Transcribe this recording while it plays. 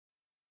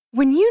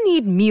When you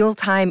need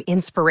mealtime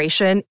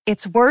inspiration,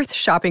 it's worth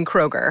shopping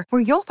Kroger,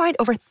 where you'll find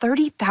over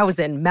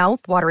 30,000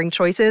 mouth-watering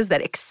choices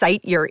that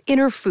excite your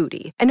inner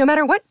foodie. And no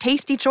matter what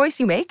tasty choice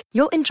you make,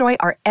 you'll enjoy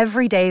our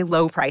everyday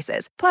low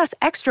prices, plus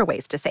extra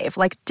ways to save,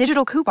 like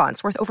digital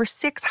coupons worth over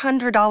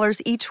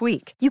 $600 each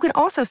week. You can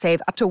also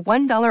save up to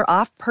 $1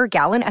 off per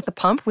gallon at the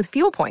pump with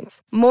fuel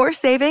points. More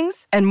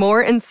savings and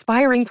more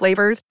inspiring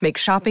flavors make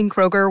shopping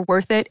Kroger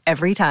worth it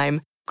every time.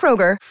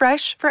 Kroger,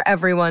 fresh for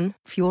everyone.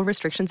 Fuel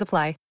restrictions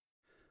apply.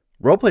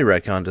 Roleplay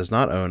Retcon does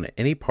not own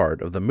any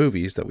part of the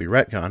movies that we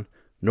retcon,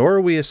 nor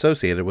are we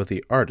associated with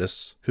the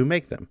artists who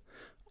make them.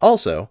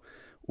 Also,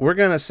 we're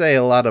going to say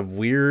a lot of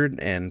weird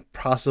and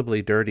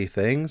possibly dirty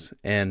things,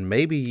 and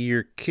maybe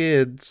your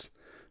kids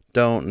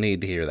don't need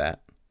to hear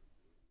that.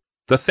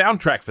 The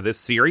soundtrack for this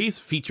series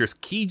features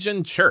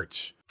Keegan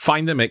Church.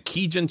 Find them at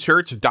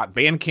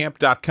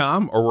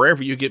keeganchurch.bandcamp.com or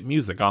wherever you get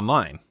music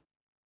online.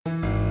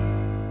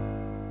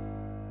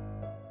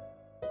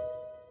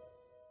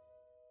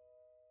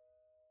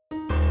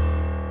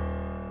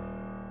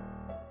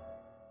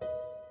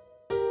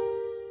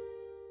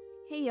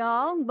 Hey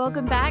y'all,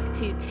 welcome back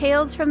to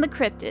Tales from the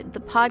Cryptid, the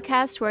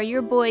podcast where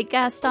your boy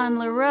Gaston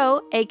Leroux,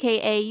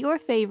 aka your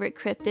favorite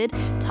cryptid,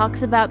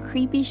 talks about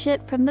creepy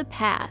shit from the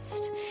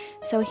past.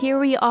 So here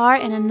we are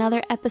in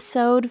another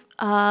episode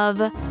of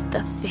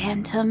The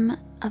Phantom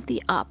of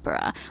the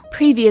Opera.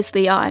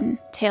 Previously on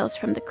Tales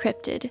from the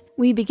Cryptid,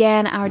 we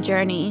began our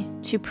journey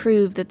to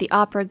prove that the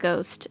opera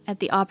ghost at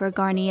the Opera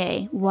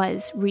Garnier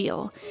was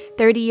real.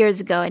 30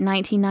 years ago in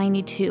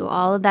 1992,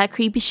 all of that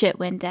creepy shit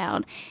went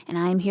down, and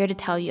I'm here to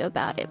tell you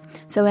about it.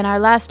 So in our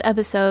last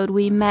episode,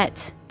 we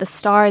met the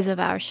stars of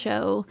our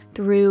show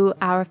through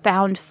our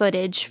found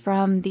footage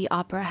from the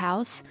opera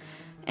house.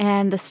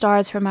 And the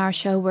stars from our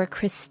show were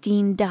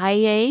Christine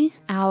Daae,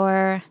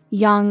 our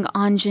young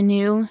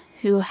ingenue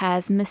who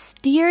has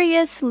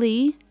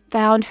mysteriously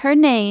found her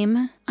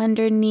name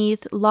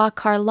underneath La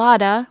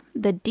Carlotta,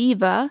 the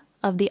diva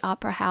of the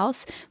opera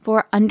house,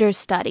 for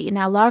understudy.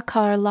 Now, La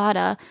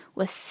Carlotta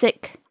was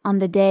sick on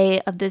the day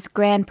of this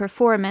grand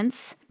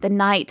performance, the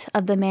night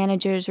of the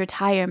manager's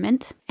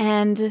retirement,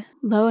 and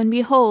lo and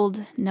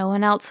behold, no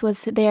one else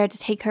was there to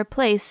take her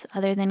place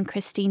other than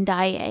Christine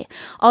Daae.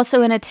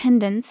 Also in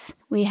attendance,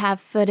 we have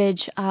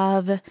footage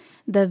of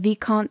the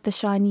Vicomte de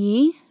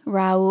Chagny,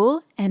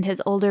 Raoul, and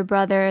his older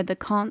brother, the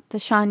Comte de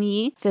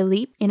Chagny,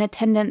 Philippe, in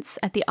attendance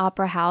at the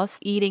opera house,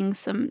 eating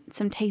some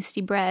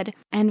tasty bread.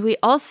 And we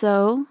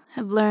also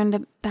have learned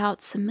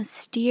about some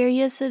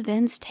mysterious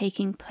events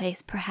taking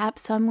place.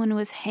 Perhaps someone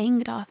was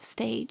hanged off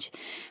stage.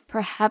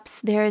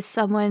 Perhaps there is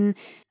someone,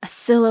 a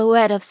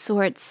silhouette of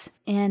sorts,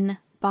 in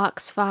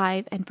box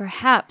 5, and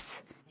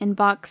perhaps in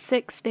box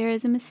 6, there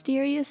is a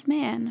mysterious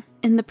man.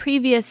 In the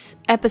previous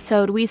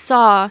episode, we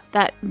saw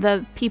that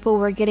the people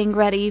were getting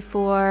ready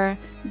for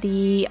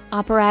the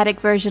operatic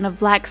version of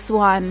Black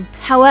Swan.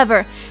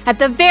 However, at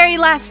the very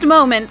last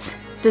moment,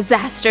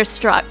 disaster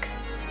struck.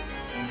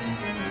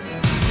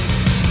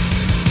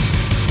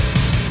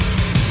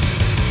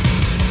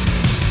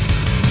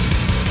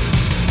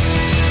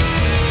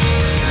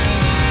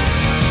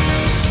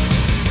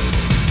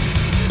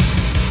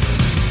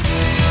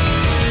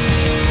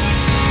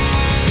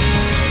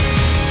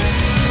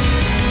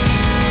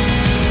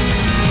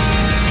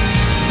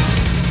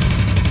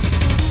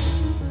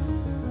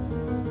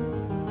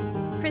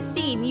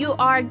 You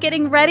are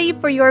getting ready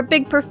for your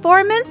big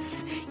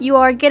performance. You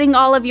are getting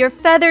all of your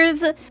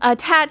feathers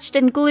attached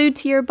and glued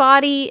to your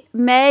body.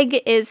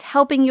 Meg is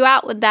helping you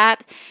out with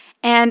that.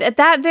 And at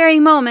that very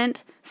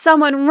moment,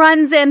 someone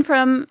runs in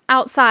from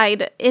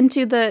outside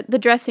into the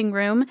dressing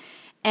room.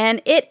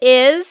 And it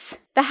is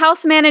the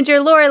house manager,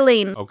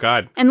 Laureline. Oh,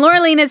 God. And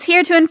Laureline is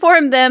here to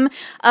inform them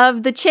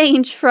of the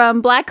change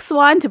from Black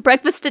Swan to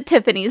Breakfast at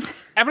Tiffany's.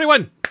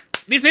 Everyone,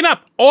 listen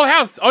up. All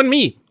house on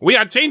me. We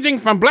are changing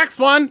from Black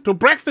Swan to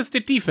Breakfast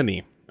at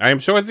Tiffany. I am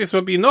sure this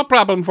will be no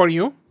problem for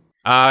you.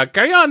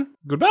 Carry on.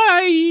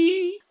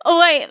 Goodbye. Oh,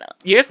 wait.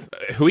 Yes?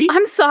 Oui?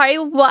 I'm sorry,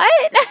 what?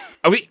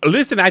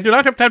 Listen, I do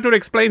not have time to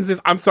explain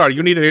this. I'm sorry.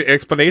 You need an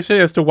explanation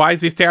as to why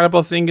this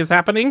terrible thing is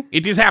happening?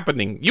 It is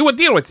happening. You will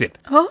deal with it.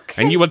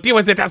 Okay. And you will deal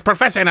with it as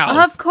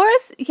professionals. Of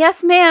course.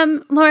 Yes,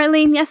 ma'am.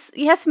 Laureline,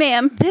 yes,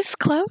 ma'am. This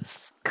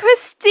close?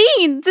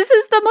 Christine, this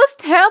is the most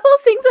terrible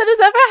thing that has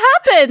ever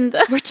happened.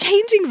 We're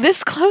changing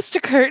this close to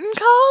curtain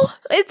call?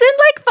 It's in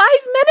like 5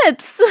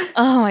 minutes.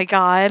 Oh my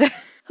God.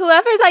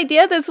 Whoever's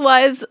idea this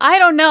was, I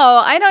don't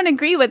know. I don't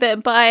agree with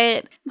it,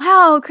 but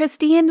wow,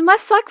 Christine,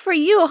 must suck for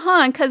you,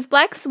 huh? Because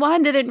Black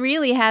Swan didn't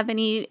really have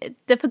any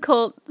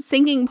difficult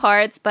singing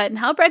parts, but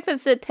now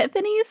Breakfast at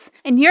Tiffany's?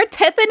 And you're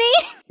Tiffany?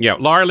 Yeah,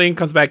 Laureline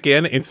comes back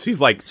in and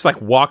she's like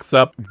walks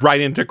up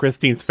right into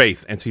Christine's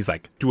face and she's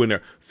like doing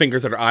her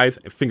fingers at her eyes,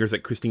 fingers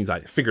at Christine's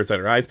eyes, fingers at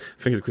her eyes,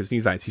 fingers at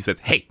Christine's eyes. She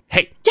says, hey.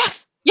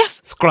 Yes.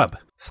 Scrub.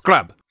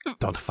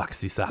 Don't fuck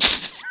this up.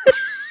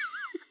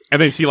 And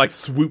then she like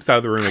swoops out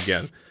of the room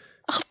again.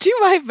 I'll do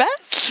my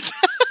best.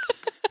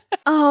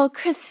 Oh,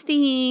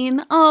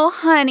 Christine. Oh,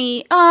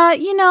 honey.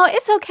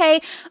 It's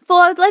okay.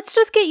 Well, let's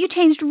just get you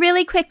changed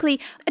really quickly.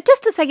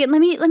 Just a second.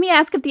 Let me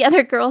ask if the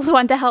other girls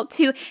want to help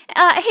too.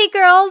 Hey,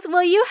 girls,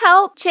 will you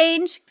help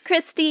change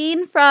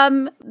Christine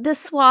from the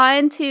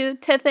Swan to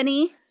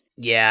Tiffany?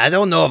 Yeah, I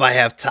don't know if I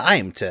have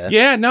time to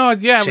I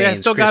change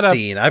still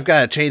Christine. I've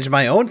got to change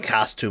my own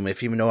costume,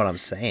 if you know what I'm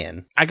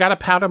saying. I gotta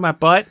powder my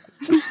butt.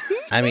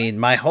 I mean,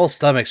 my whole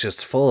stomach's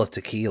just full of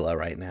tequila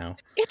right now.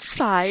 It's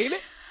fine.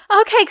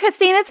 Okay,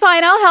 Christine, it's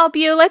fine. I'll help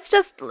you. Let's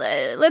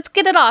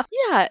get it off.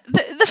 Yeah,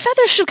 the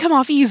feathers should come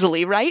off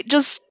easily, right?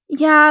 Just...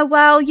 Yeah,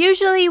 well,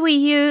 usually we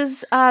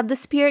use the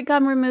spirit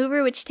gum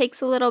remover, which takes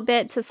a little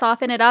bit to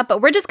soften it up,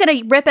 but we're just going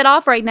to rip it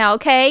off right now,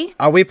 okay?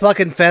 Are we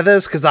plucking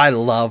feathers? Because I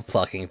love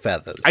plucking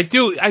feathers. I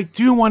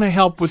do want to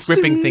help with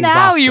ripping things off.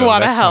 Now you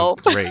want to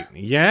help. Great.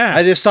 Yeah.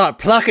 I just start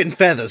plucking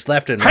feathers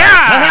left and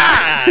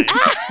right.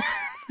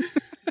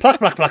 Pluck,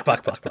 pluck, pluck,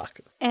 pluck, pluck, pluck.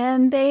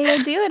 And they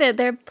are doing it.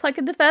 They're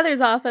plucking the feathers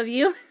off of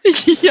you.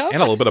 Yep. And a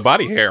little bit of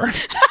body hair.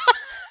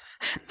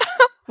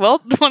 Well,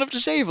 won't have to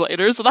shave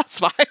later, so that's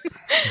fine.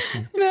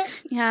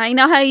 Yeah, I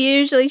know how you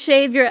usually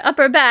shave your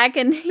upper back,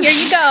 and here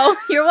you go.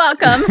 You're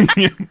welcome.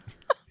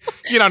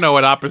 You don't know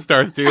what opera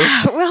stars do.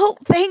 Well,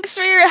 thanks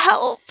for your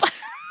help.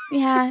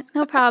 Yeah,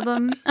 no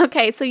problem.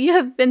 Okay, so you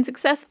have been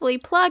successfully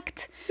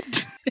plucked.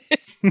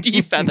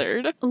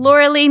 Defeathered.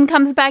 Laureline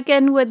comes back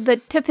in with the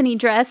Tiffany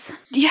dress.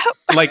 Yep.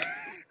 Like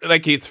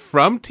it's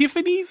from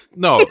Tiffany's?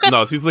 No,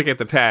 she's looking at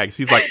the tag.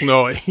 She's like,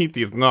 no, it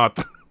is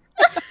not.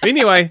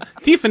 Anyway,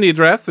 Tiffany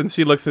dress, and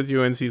she looks at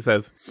you and she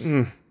says,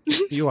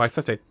 you are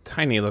such a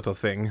tiny little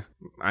thing.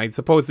 I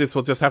suppose this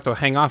will just have to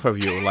hang off of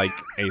you like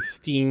a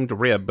steamed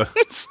rib.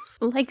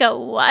 Like a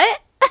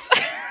what?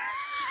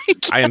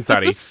 I am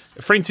sorry.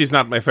 French is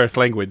not my first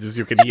language, as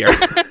you can hear.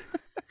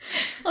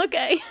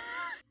 Okay.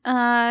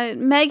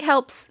 Meg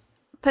helps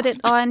put it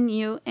on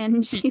you,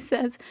 and she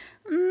says,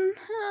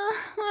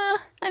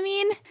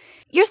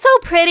 you're so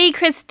pretty,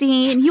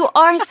 Christine. You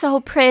are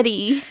so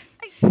pretty.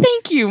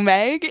 Thank you,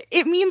 Meg.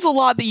 It means a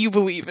lot that you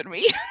believe in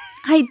me.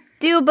 I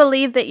do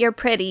believe that you're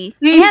pretty,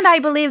 and I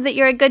believe that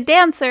you're a good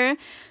dancer.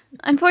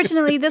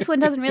 Unfortunately, this one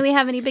doesn't really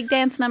have any big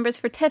dance numbers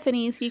for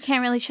Tiffany, so you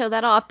can't really show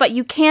that off. But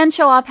you can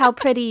show off how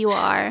pretty you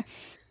are,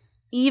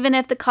 even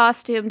if the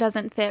costume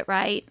doesn't fit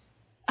right.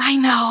 I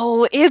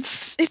know.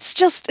 It's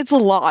a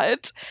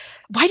lot.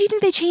 Why do you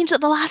think they changed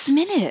at the last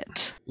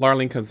minute?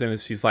 Laureline comes in and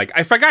she's like,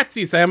 I forgot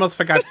these. I almost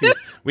forgot these.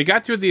 We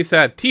got you this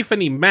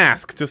Tiffany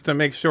mask just to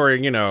make sure,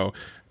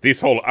 this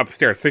whole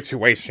upstairs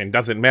situation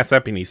doesn't mess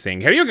up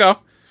anything. Here you go.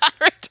 All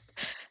right.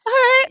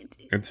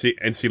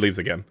 And she leaves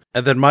again.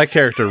 And then my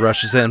character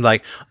rushes in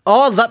like,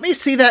 oh, let me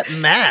see that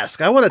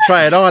mask. I want to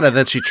try it on. And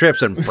then she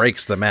trips and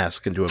breaks the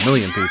mask into a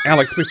million pieces.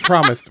 Alex, we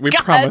promised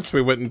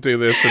we wouldn't do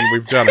this, and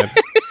we've done it.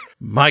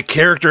 My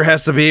character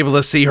has to be able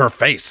to see her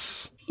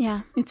face.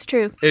 Yeah, it's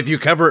true. If you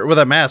cover it with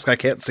a mask, I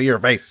can't see her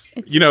face.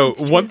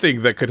 It's one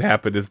thing that could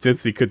happen is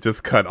Jitsi could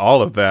just cut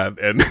all of that.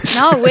 And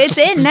no, it's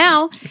in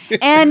now.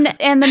 And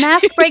the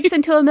mask breaks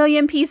into a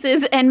million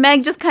pieces, and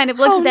Meg just kind of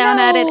looks down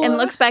at it and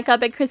looks back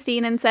up at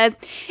Christine and says,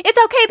 it's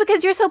okay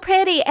because you're so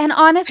pretty. And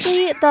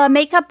honestly, the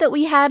makeup that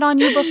we had on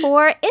you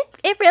before,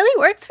 it really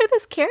works for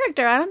this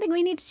character. I don't think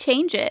we need to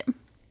change it.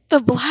 The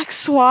Black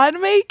Swan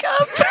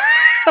makeup?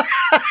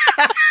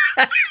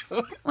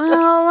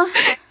 Well,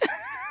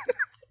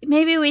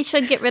 maybe we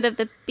should get rid of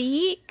the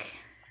beak.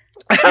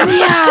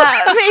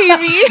 Yeah,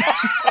 maybe.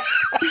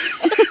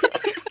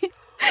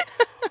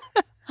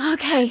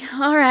 Okay,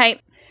 all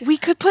right. We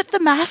could put the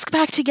mask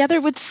back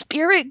together with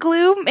spirit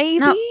glue,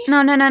 maybe?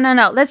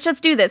 No. Let's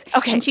just do this.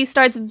 Okay. And she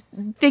starts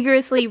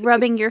vigorously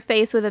rubbing your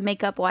face with a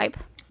makeup wipe.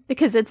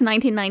 Because it's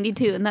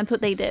 1992, and that's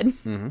what they did.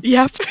 Mm-hmm.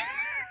 Yep.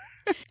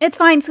 It's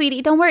fine,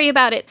 sweetie. Don't worry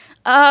about it.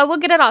 We'll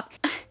get it off.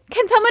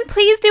 Can someone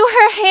please do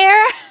her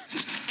hair?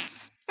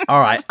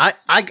 All right,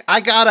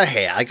 I got a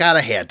hair. I got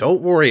a hair.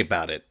 Don't worry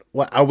about it.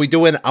 What are we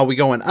doing? Are we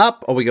going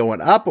up? Are we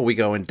going up? Are we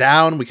going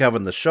down? We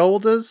covering the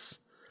shoulders?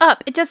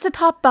 Up. Just a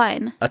top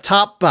bun. A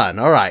top bun.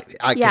 All right.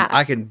 Yeah.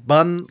 I can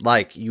bun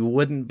like you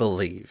wouldn't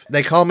believe.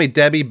 They call me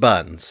Debbie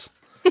Buns.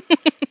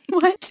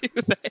 What?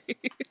 Do they?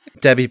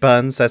 Debbie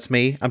Buns. That's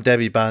me. I'm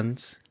Debbie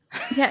Buns.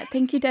 Yeah,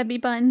 thank you, Debbie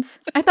Buns.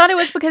 I thought it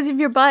was because of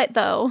your butt,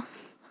 though.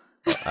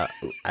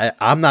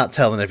 I'm not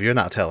telling if you're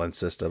not telling,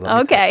 sister. Let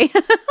me Okay.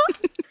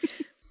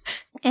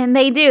 And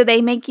they do.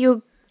 They make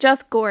you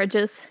just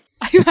gorgeous.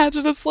 I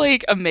imagine it's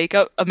like a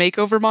makeover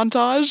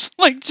montage.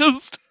 Like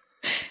just...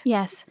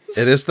 Yes.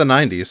 It is the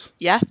 90s.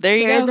 Yeah, there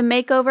you There's go. a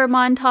makeover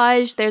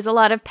montage. There's a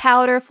lot of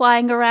powder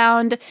flying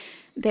around.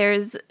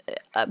 There's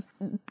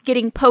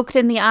getting poked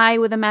in the eye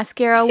with a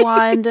mascara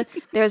wand.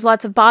 There's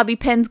lots of bobby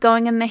pins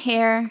going in the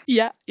hair.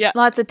 Yeah.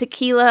 Lots of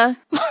tequila.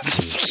 Lots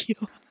of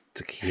tequila.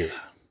 Tequila.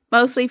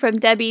 Mostly from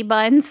Debbie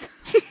Buns.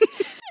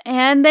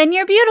 And then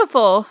you're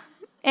beautiful.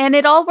 And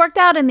it all worked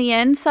out in the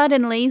end,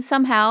 suddenly,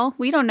 somehow.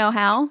 We don't know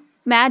how.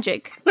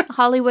 Magic.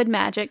 Hollywood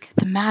magic.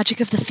 The magic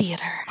of the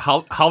theater.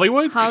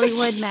 Hollywood?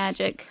 Hollywood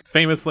magic.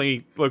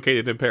 Famously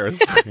located in Paris.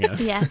 Yeah.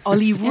 Yes.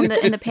 Hollywood.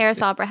 In the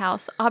Paris Opera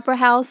House. Opera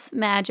House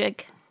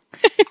magic.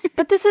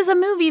 But this is a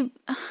movie.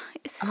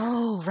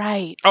 Oh,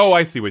 right. Oh,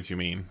 I see what you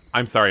mean.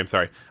 I'm sorry.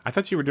 I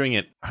thought you were doing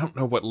it. I don't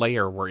know what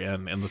layer we're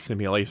in the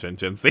simulation,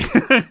 Jinsey.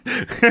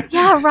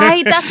 Yeah,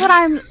 right? That's what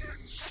I'm...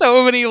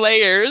 So many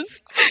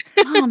layers.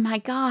 Oh my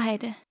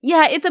god.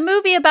 Yeah, it's a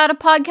movie about a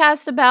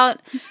podcast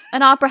about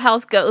an opera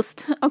house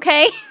ghost,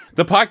 okay?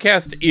 The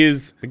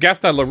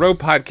Gaston Leroux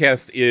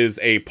podcast is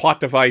a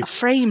plot device,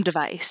 Frame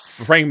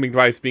device. framing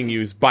device being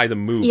used by the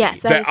movie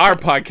Yes, that is our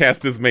correct.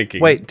 podcast is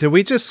making. Wait, did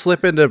we just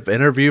slip into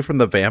Interview from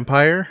the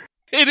Vampire?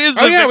 It is.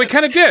 Oh, yeah, we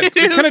kind of did.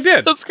 We kind of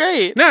did. That's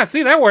great. Nah,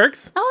 see, that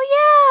works.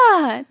 Oh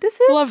yeah, this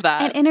is Love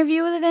that. An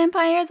Interview with a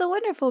Vampire is a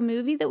wonderful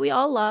movie that we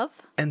all love.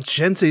 And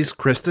Jency's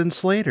Kristen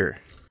Slater.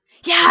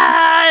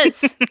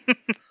 Yes!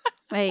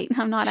 Wait,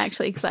 I'm not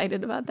actually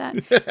excited about that.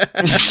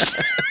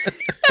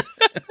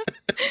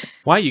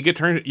 Why you get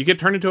turned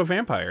into a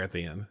vampire at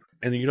the end,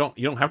 and you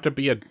don't have to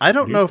be a. I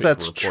don't know if newspaper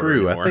that's reporter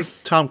true. anymore. I think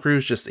Tom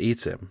Cruise just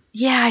eats him.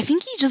 Yeah, I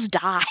think he just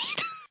died.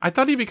 I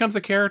thought he becomes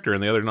a character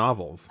in the other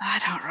novels. I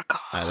don't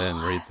recall. I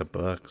didn't read the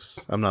books.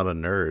 I'm not a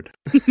nerd.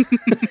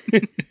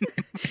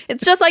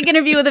 It's just like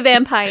Interview with a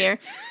Vampire.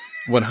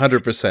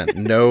 100%.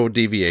 No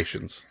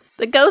deviations.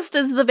 The ghost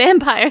is the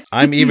vampire.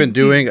 I'm even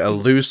doing a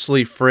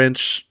loosely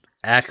French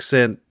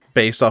accent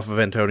based off of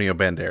Antonio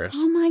Banderas.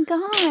 Oh my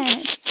god.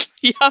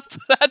 Yup,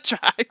 that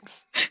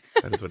tracks.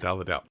 That is without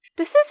a doubt.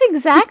 This is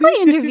exactly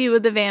Interview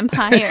with a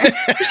Vampire.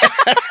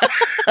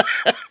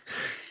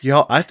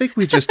 Y'all, I think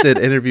we just did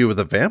Interview with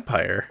a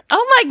Vampire.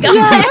 Oh my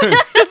god.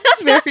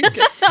 That's very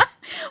good.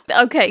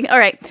 Okay, all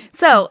right.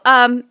 So,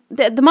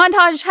 the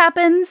montage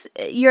happens.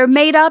 You're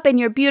made up and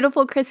you're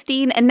beautiful,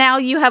 Christine, and now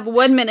you have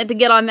 1 minute to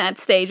get on that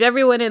stage.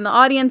 Everyone in the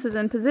audience is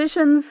in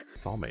positions.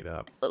 It's all made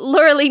up.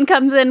 Laureline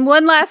comes in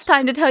one last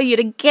time to tell you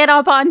to get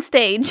up on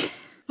stage.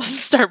 Let's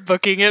start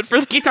booking it for.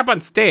 Get up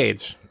on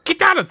stage.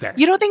 Get out of there.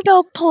 You don't think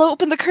they'll pull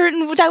open the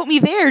curtain without me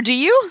there, do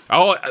you?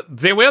 Oh,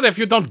 they will if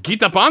you don't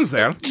get up on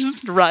there.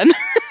 Just run.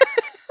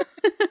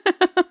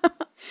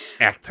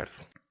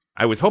 Actors.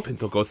 I was hoping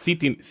to go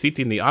sit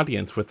in the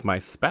audience with my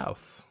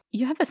spouse.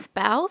 You have a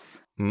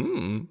spouse?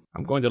 I'm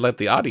going to let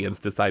the audience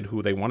decide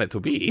who they want it to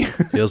be.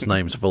 His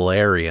name's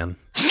Valerian.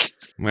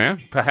 Well,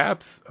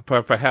 perhaps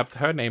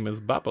her name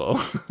is Bubble.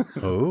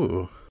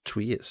 Oh,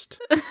 twist.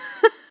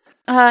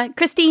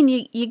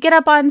 Christine, you get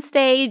up on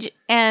stage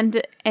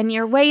and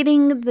you're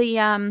waiting.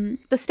 The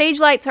stage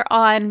lights are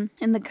on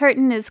and the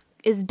curtain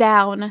is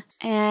down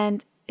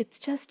and it's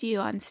just you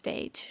on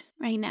stage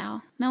right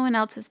now. No one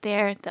else is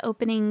there. The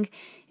opening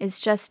is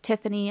just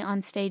Tiffany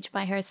on stage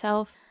by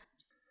herself.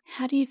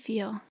 How do you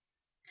feel?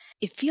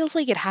 It feels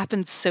like it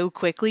happened so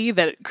quickly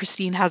that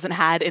Christine hasn't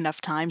had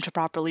enough time to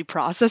properly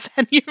process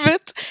any of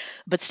it.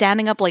 But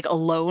standing up like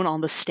alone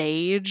on the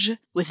stage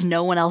with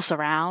no one else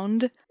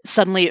around,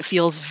 suddenly it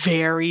feels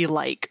very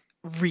like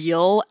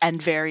real and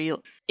very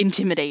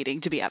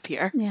intimidating to be up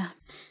here. Yeah.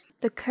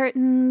 The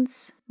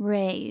curtains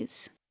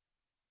raise.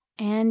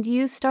 And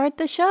you start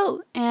the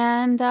show.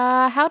 And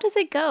how does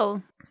it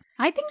go?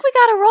 I think we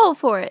got a roll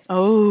for it.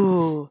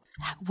 Oh,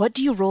 what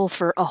do you roll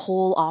for a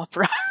whole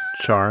opera?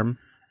 Charm.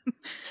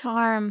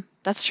 Charm.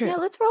 That's true. Yeah,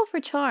 let's roll for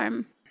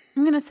charm.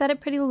 I'm going to set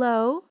it pretty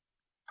low.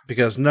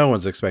 Because no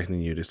one's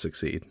expecting you to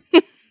succeed.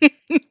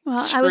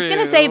 Well, I was going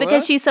to say True.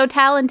 because she's so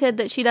talented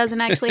that she doesn't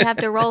actually have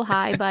to roll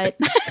high, but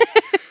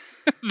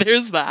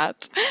There's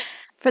that.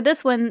 for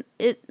this one,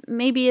 it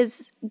maybe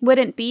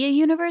wouldn't be a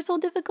universal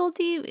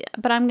difficulty,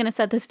 but I'm going to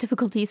set this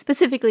difficulty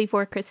specifically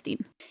for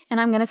Christine. And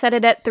I'm going to set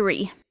it at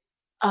 3.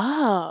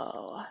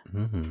 Oh,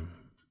 Mm-hmm.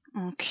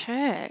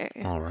 okay.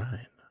 All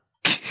right.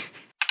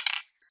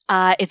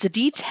 It's a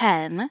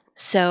D10,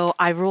 so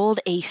I rolled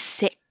a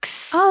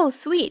 6. Oh,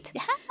 sweet.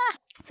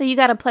 So you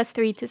got a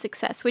 +3 to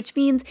success, which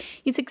means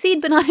you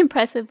succeed but not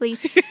impressively,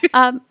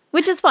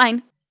 which is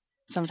fine.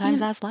 Sometimes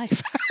Yeah. that's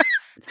life.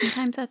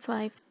 Sometimes that's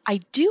life. I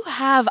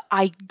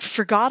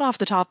forgot off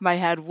the top of my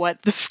head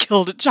what the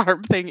skilled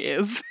charm thing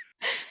is.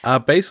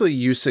 Basically,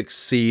 you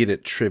succeed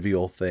at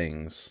trivial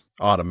things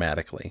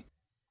automatically.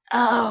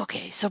 Oh,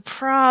 okay, so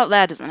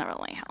that doesn't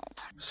really help.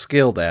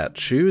 Skilled at.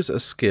 Choose a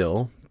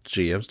skill,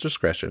 GM's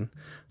discretion.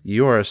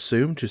 You are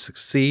assumed to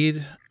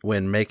succeed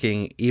when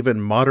making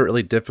even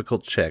moderately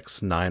difficult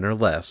checks, 9 or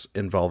less,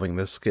 involving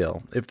this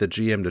skill. If the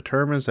GM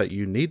determines that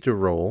you need to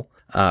roll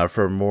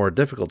for a more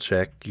difficult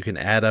check, you can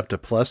add up to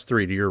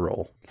 +3 to your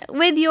roll.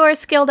 With your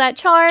skilled at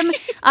charm,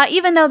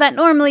 even though that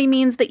normally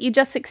means that you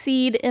just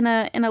succeed in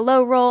a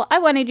low roll, I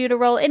wanted you to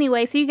roll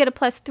anyway, so you get a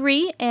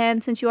 +3,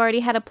 and since you already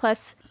had a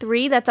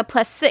 +3, that's a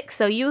 +6,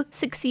 so you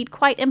succeed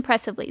quite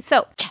impressively.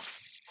 So,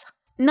 Yes!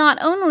 not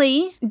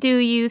only do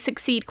you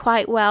succeed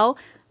quite well,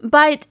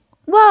 but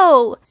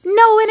whoa,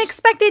 no one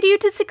expected you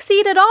to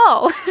succeed at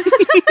all.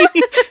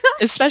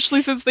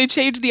 Especially since they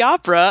changed the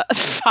opera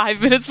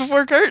 5 minutes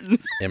before curtain.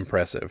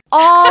 Impressive.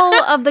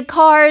 All of the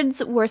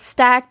cards were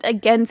stacked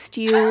against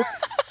you.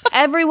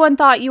 Everyone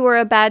thought you were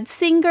a bad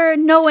singer.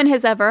 No one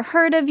has ever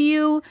heard of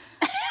you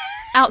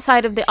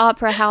outside of the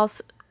opera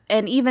house.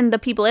 And even the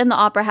people in the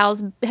opera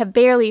house have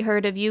barely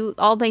heard of you.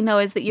 All they know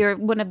is that you're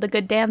one of the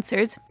good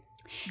dancers.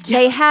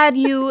 They had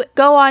you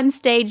go on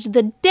stage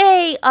the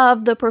day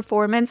of the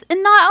performance,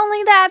 and not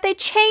only that, they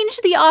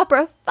changed the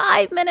opera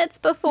 5 minutes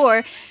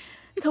before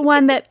to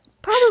one that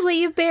probably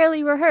you've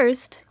barely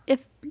rehearsed.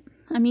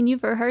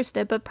 You've rehearsed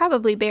it, but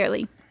probably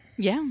barely.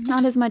 Yeah.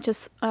 Not as much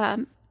as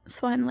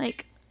Swan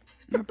Lake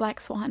or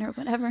Black Swan or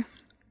whatever.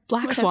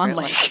 Black Swan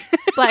Lake.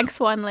 Black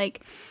Swan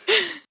Lake.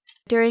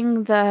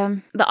 During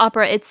the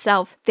opera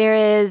itself,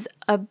 there is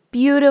a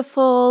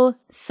beautiful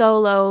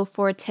solo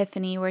for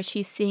Tiffany where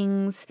she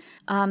sings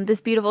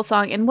this beautiful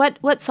song. And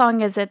what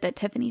song is it that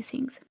Tiffany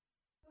sings?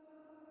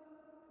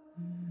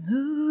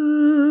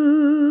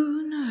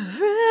 Moon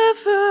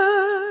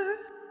river,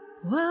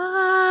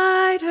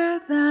 wider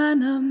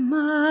than a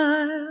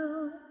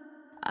mile,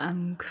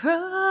 I'm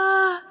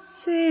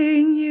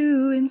crossing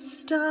you in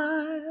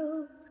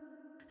style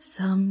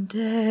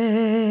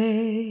someday.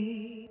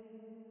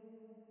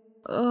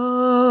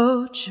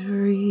 Oh,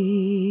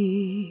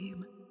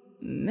 dream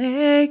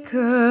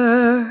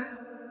maker,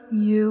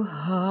 you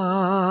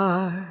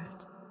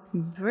heart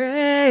breaker,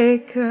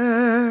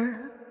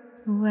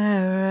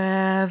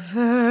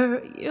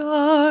 wherever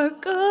you're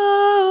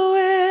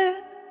going,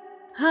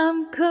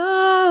 I'm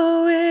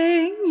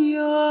going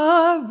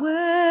your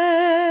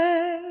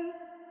way.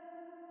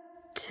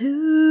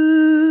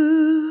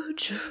 Two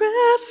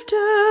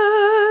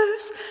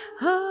drifters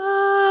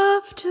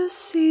off to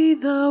see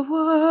the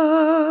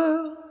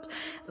world.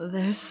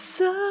 There's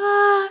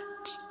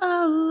such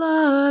a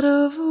lot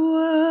of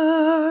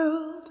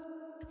world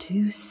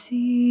to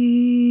see.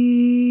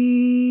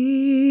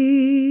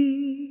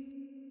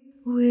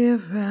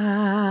 We're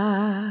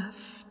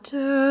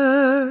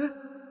after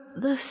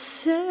the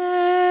same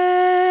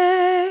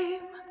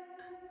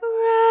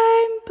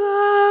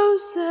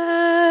rainbow's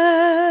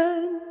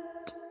end,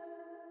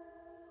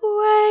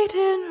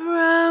 waiting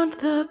round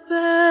the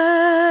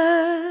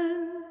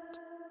bend,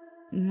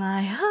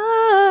 my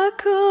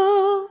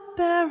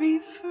huckleberry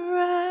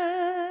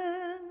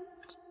friend.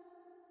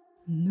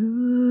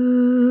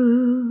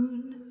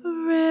 Moon,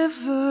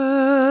 river,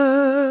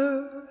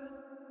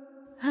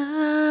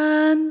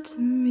 and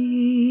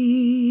me.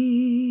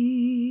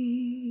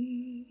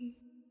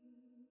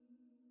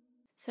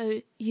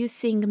 So you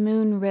sing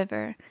Moon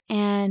River,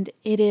 and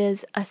it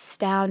is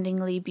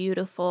astoundingly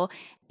beautiful.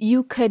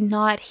 You could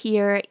not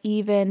hear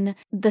even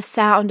the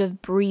sound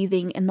of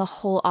breathing in the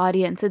whole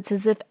audience. It's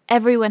as if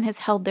everyone has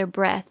held their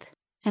breath.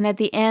 And at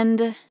the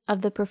end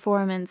of the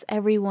performance,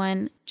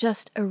 everyone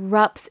just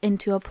erupts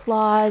into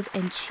applause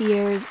and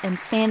cheers and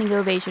standing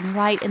ovation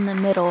right in the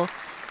middle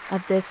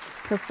of this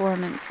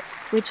performance,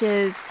 which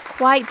is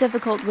quite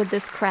difficult with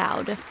this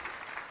crowd.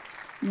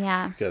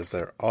 Yeah. Because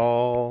they're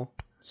all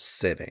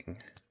sitting.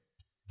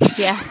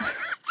 Yes.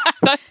 I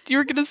thought you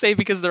were going to say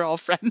because they're all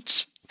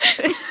French.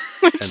 And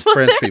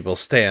French people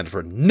stand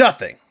for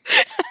nothing.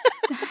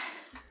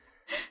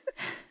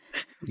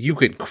 You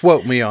can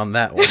quote me on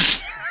that one.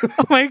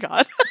 Oh my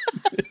god.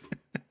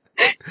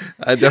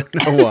 I don't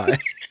know why.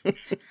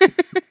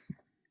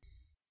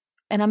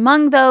 And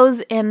among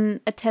those in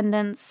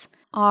attendance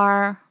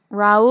are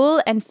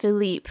Raoul and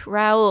Philippe.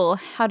 Raoul,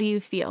 how do you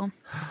feel?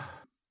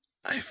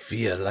 I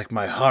feel like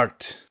my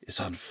heart is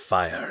on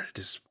fire. It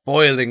is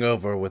boiling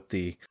over with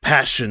the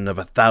passion of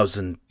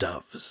 1,000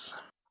 doves.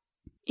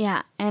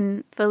 Yeah,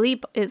 and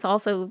Philippe is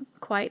also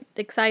quite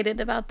excited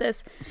about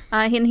this.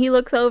 And he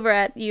looks over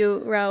at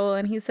you, Raoul,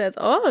 and he says,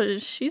 "Oh,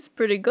 she's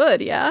pretty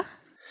good, yeah?"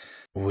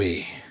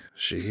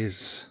 She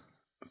is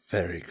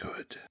very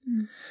good.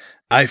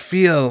 I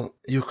feel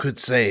you could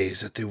say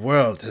that the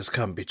world has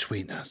come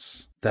between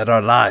us, that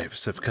our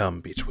lives have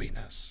come between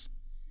us.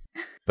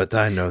 But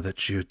I know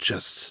that you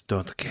just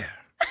don't care.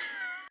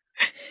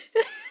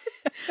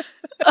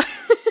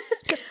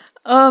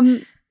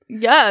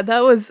 Yeah,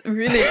 that was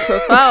really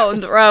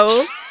profound,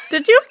 Raoul.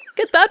 Did you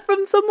get that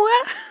from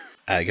somewhere?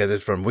 I get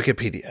it from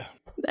Wikipedia.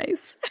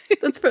 Nice.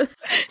 That's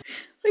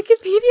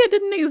Wikipedia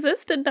didn't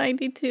exist in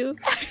 92.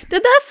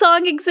 Did that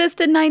song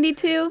exist in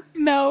 92?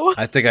 No.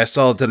 I think I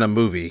saw it in a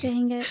movie.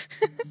 Dang it.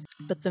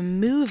 But the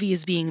movie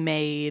is being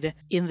made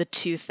in the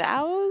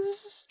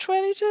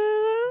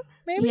 2022,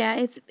 maybe? Yeah,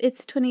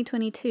 it's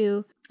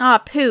 2022. Ah,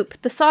 poop.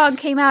 The song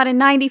came out in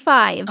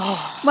 95.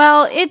 Oh.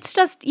 Well, it's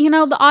just,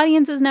 the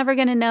audience is never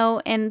going to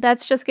know, and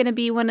that's just going to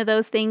be one of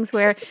those things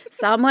where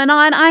someone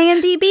on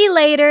IMDb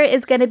later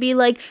is going to be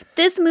like,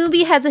 this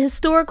movie has a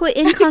historical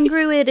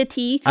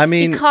incongruity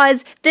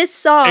because this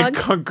song...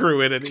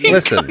 Incongruity.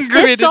 Listen,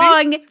 This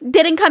song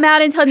didn't come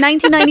out until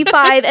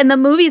 1995, and the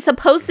movie's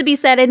supposed to be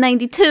set in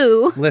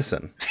 92.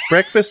 listen.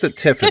 Breakfast at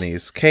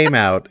Tiffany's came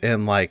out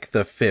in like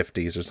the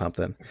 50s or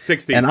something.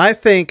 60s. And I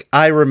think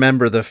I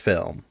remember the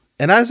film.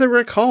 And as I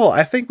recall,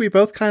 I think we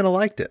both kind of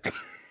liked it.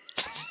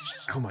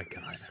 Oh my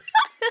god.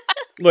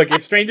 Look,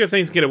 if Stranger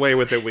Things get away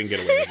with it, we can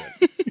get away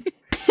with it.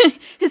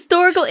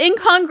 Historical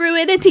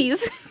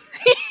incongruities.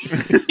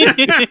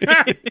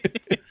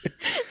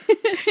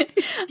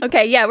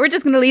 Okay, yeah, we're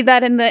just gonna leave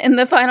that in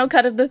the final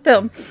cut of the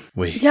film.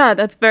 Yeah,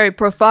 that's very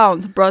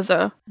profound,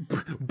 brother.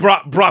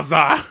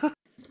 Brother.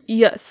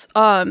 Yes,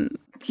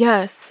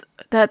 yes,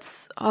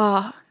 that's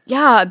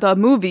Yeah, the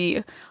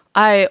movie.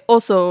 I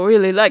also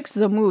really liked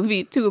the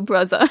movie too,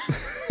 brother.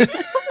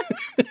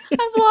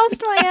 I've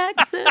lost my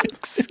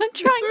accent. I'm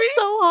trying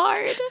so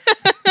hard.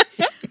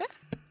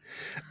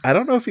 I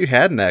don't know if you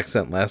had an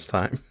accent last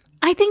time.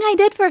 I think I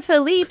did for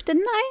Philippe,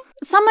 didn't I?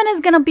 Someone is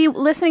going to be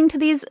listening to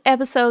these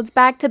episodes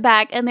back to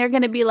back, and they're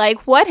going to be like,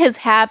 what has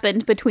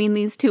happened between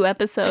these two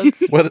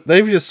episodes? What,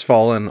 they've just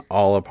fallen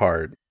all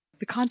apart.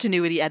 The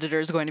continuity editor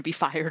is going to be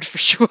fired for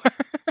sure.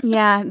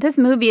 Yeah, this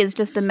movie is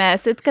just a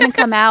mess. It's going to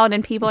come out,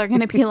 and people are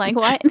going to be like,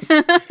 what?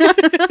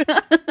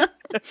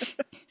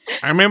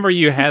 I remember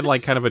you had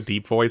like kind of a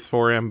deep voice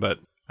for him, but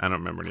I don't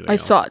remember anything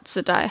else. thought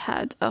that I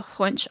had a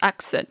French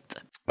accent.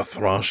 A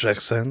French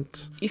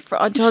accent? A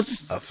French.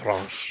 A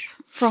French.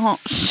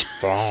 French.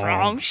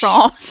 French.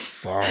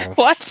 French.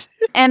 What?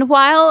 And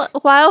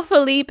while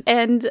Philippe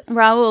and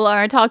Raoul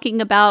are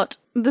talking about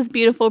this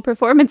beautiful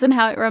performance and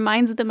how it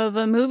reminds them of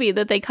a movie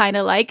that they kind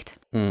of liked,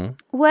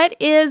 what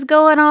is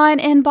going on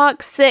in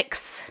box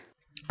 6?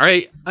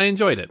 I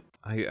enjoyed it.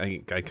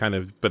 I kind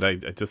of, but I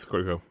just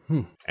go,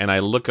 And I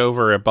look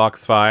over at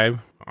box 5.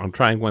 I'm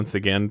trying once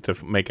again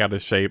to make out a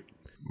shape,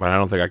 but I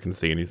don't think I can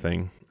see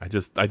anything. I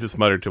just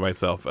muttered to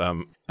myself,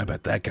 I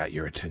bet that got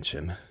your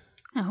attention.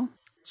 Oh.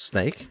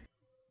 Snake?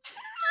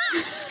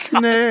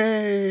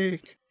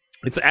 Snake!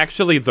 It's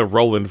actually the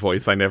Roland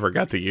voice I never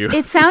got to use.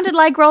 It sounded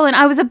like Roland.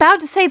 I was about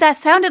to say that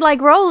sounded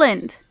like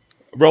Roland.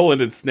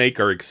 Roland and Snake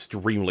are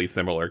extremely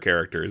similar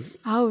characters.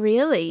 Oh,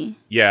 really?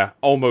 Yeah,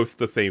 almost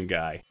the same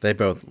guy. They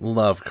both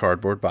love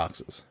cardboard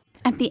boxes.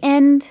 At the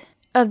end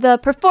of the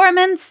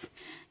performance,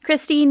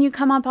 Christine, you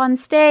come up on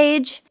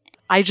stage.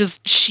 I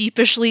just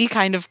sheepishly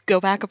kind of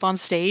go back up on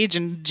stage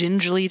and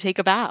gingerly take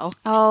a bow.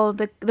 Oh,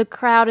 the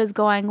crowd is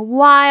going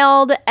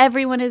wild.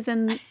 Everyone is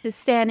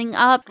standing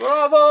up.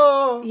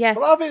 Bravo! Yes.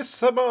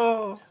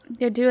 Bravissimo!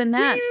 They're doing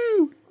that.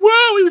 Woo!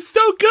 Whoa, he was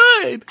so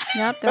good!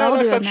 Yep, they're all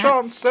doing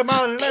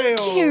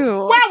that.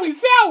 Ew. Wowie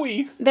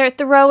zowie! They're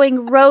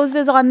throwing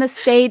roses on the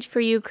stage for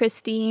you,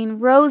 Christine.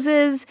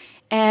 Roses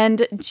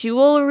and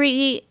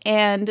jewelry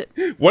and...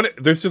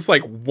 There's just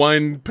like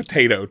one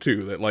potato,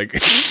 too, that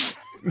like...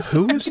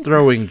 Who is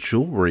throwing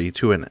jewelry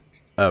to an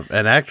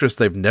actress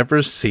they've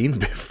never seen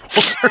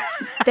before?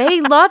 they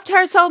loved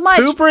her so much.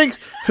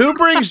 Who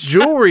brings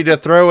jewelry to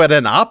throw at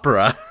an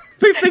opera?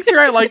 They think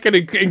they're at like an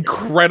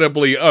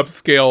incredibly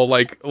upscale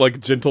like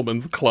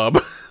gentleman's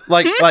club.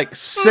 Like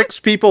 6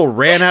 people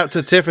ran out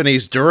to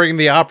Tiffany's during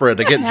the opera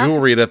to get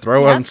jewelry to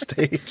throw on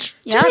stage.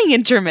 Yep. During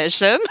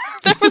intermission.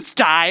 There was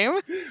time.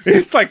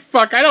 It's like,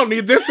 fuck, I don't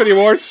need this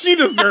anymore. She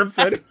deserves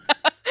it.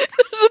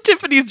 There's a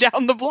Tiffany's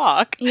down the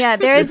block. Yeah,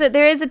 there is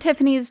a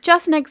Tiffany's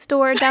just next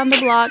door down the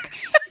block.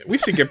 We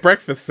should get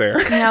breakfast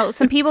there. You know,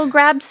 some people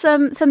grabbed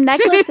some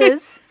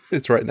necklaces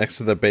It's right next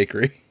to the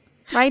bakery.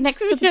 right next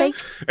to the bake.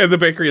 And the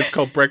bakery is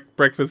called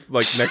breakfast,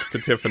 like next to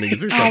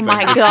Tiffany's or something.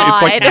 my It's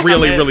God. like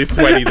really, really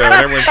sweaty though. And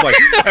everyone's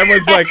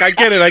like, I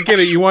get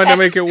it. You wanted to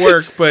make it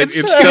work, but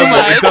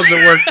it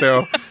doesn't work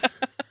though.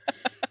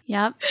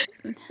 Yep.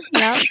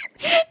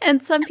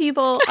 And some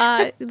people,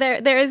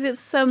 there are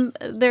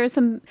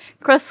some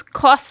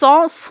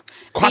croissants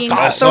being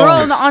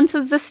thrown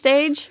onto the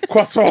stage.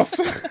 Croissants.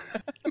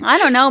 I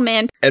don't know,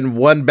 man. And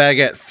one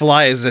baguette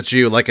flies at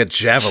you like a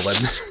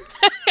javelin.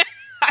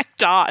 I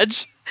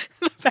dodge.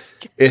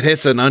 It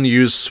hits an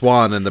unused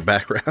swan in the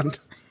background.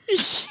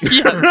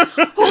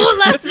 Who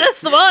lets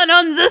this one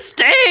on the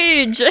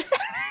stage? It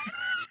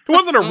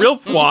wasn't a real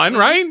swan,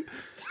 right?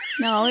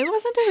 No, it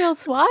wasn't a real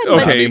swan.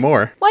 Okay. Not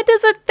anymore. What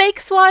does a fake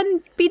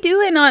swan be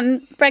doing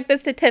on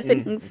Breakfast at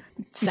Tiffany's?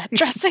 Set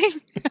dressing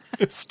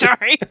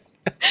story.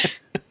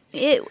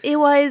 It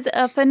was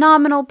a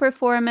phenomenal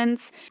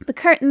performance. The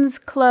curtains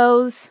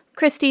close.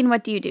 Christine,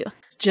 what do you do?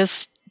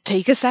 Just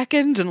take a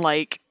second and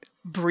like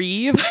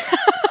breathe.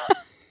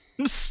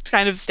 Just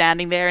kind of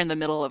standing there in the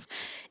middle of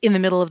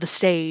the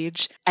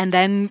stage, and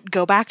then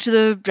go back to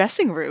the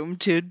dressing room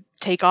to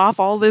take off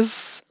all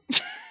this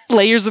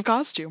layers of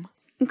costume.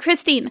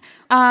 Christine,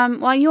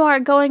 while you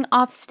are going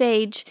off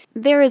stage,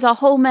 there is a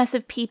whole mess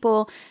of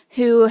people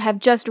who have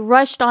just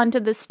rushed onto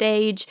the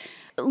stage.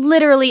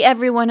 Literally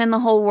everyone in the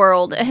whole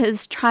world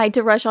has tried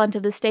to rush onto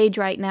the stage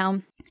right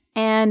now.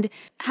 And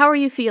how are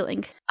you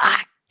feeling?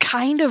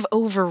 Kind of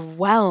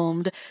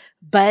overwhelmed,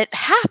 but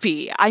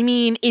happy. I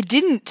mean,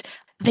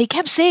 they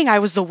kept saying I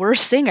was the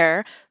worst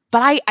singer,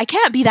 but I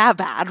can't be that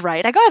bad,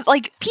 right?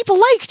 People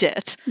liked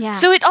it. Yeah.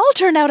 So it all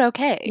turned out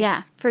okay.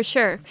 Yeah, for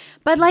sure.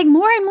 But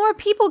more and more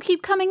people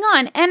keep coming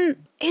on, and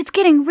it's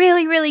getting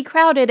really, really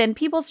crowded, and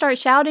people start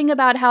shouting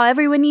about how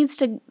everyone needs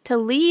to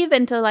leave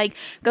and to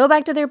go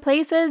back to their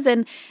places,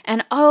 and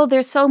oh,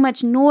 there's so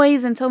much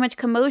noise and so much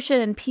commotion,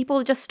 and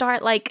people just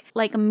start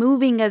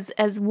moving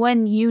as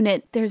one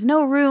unit. There's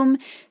no room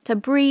to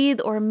breathe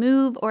or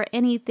move or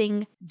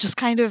anything. Just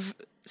kind of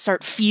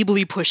start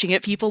feebly pushing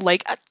at people can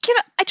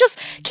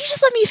you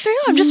just let me through?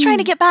 I'm just trying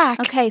to get back.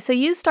 Okay, so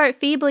you start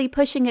feebly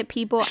pushing at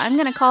people. I'm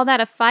going to call that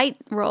a fight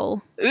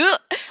roll. Ugh,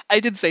 I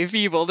did say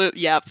feeble.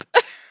 Yep.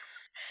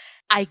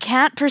 I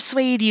can't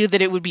persuade you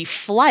that it would be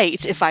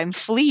flight if I'm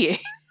fleeing.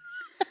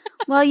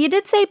 Well, you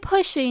did say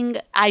pushing.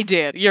 I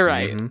did. You're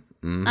right.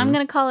 I'm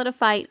going to call it a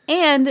fight.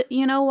 And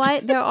you know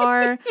what? There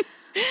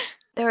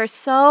are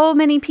so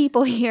many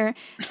people here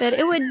that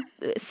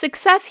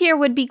success here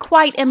would be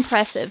quite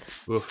impressive.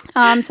 So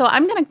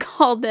I'm going to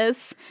call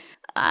this,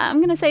 I'm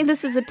going to say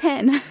this is a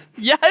 10.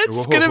 Yeah,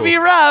 it's going to be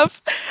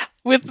rough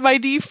with my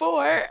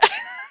D4.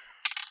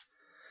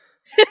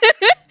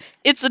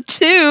 It's a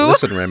 2.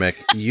 Listen, Remick,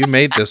 you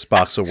made this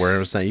box of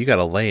worms. Now you got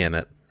to lay in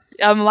it.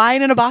 I'm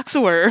lying in a box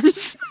of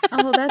worms.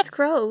 Oh, that's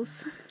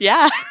gross.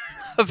 Yeah,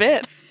 a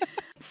bit.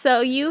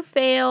 So you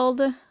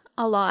failed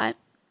a lot.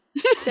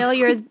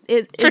 Failure is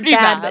Pretty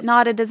bad, bad. but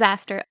not a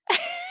disaster.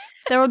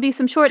 There will be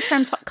some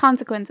short-term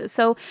consequences.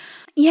 So,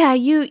 yeah,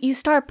 you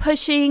start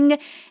pushing,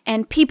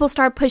 and people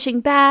start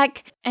pushing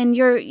back, and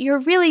you're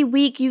really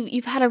weak.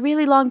 You've had a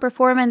really long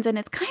performance, and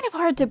it's kind of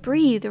hard to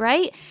breathe,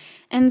 right?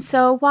 And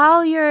so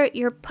while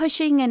you're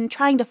pushing and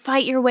trying to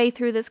fight your way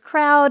through this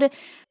crowd,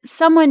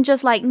 someone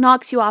just like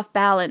knocks you off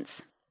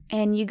balance,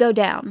 and you go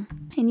down,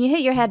 and you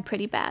hit your head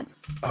pretty bad.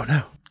 Oh,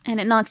 no. And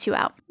it knocks you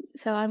out.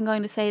 So I'm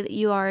going to say that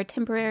you are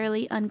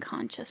temporarily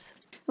unconscious.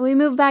 We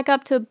move back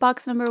up to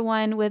box number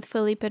 1 with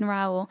Philippe and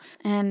Raoul.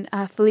 And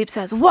Philippe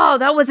says, "Wow,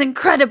 that was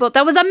incredible.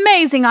 That was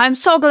amazing. I'm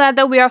so glad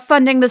that we are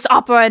funding this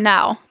opera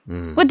now.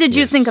 What did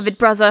you think of it,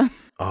 brother?"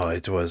 Oh,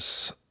 it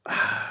was...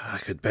 I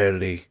could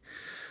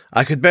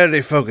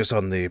barely focus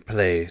on the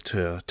play.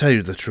 To tell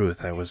you the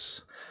truth, I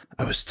was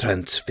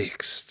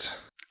transfixed.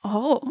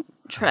 Oh,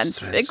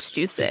 transfixed,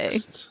 you say?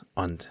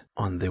 On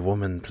the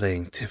woman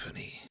playing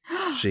Tiffany.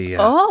 She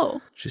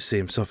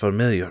seemed so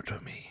familiar to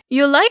me.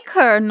 You like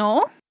her,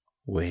 no?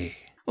 Oui.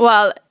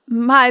 Well,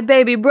 my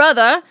baby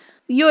brother,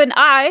 you and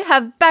I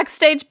have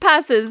backstage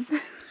passes.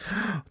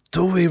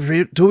 Do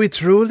we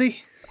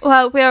truly?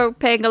 Well, we are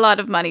paying a lot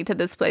of money to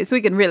this place.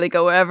 We can really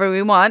go wherever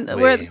we want.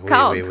 We're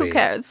counts. Who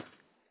cares?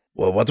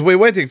 Well, what are we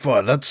waiting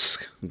for? Let's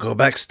go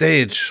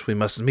backstage. We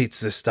must meet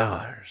the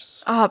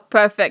stars. Ah,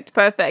 perfect.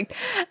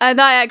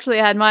 And I actually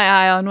had my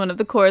eye on one of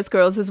the chorus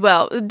girls as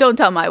well. Don't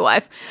tell my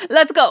wife.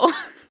 Let's go.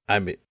 I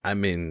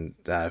mean,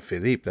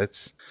 Philippe,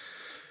 that's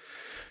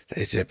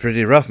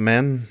pretty rough,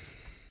 man.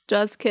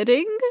 Just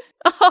kidding.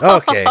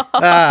 Okay.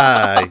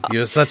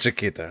 You're such a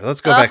kidder.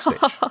 Let's go backstage.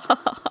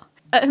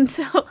 And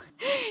so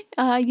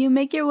you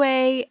make your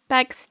way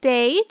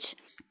backstage.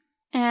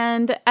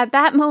 And at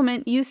that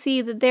moment, you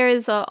see that there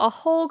is a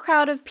whole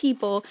crowd of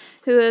people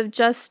who have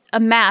just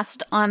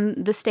amassed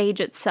on the stage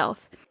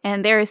itself.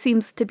 And there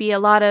seems to be a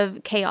lot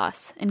of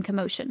chaos and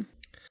commotion.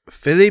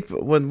 Philippe,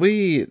 when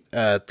we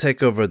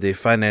take over the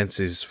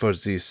finances for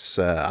this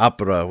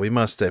opera, we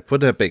must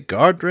put up a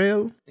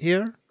guardrail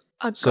here.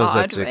 So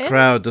that the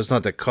crowd does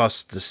not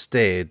accost the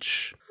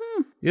stage.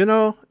 You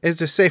know, it's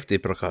a safety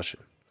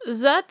precaution.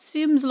 That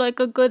seems like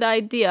a good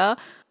idea.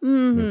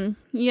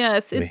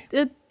 Yes,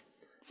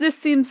 this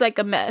seems like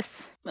a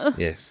mess.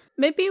 Yes.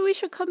 Maybe we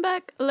should come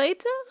back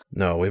later?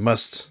 No, we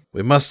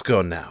must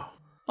go now.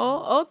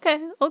 Oh, okay.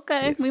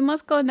 Yes. We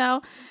must go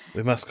now.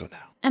 We must go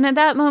now. And at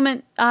that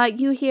moment,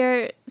 you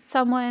hear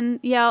someone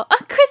yell,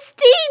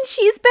 "Christine,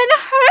 she's been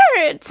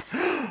hurt!"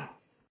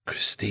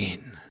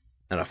 Christine.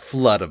 And a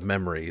flood of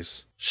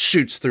memories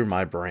shoots through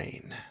my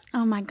brain.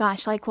 Oh my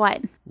gosh, like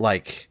what?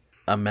 Like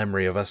a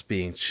memory of us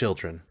being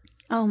children.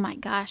 Oh my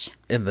gosh.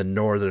 In the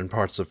northern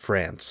parts of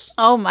France.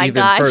 Oh my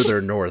gosh. Even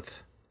further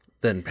north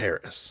than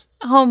Paris.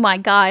 Oh my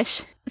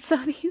gosh. So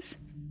these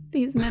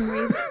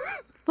memories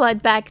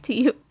flood back to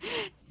you.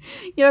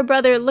 Your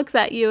brother looks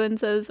at you and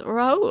says,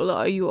 "Raoul,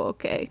 are you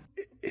okay?"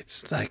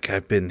 It's like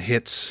I've been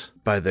hit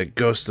by the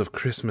ghost of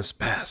Christmas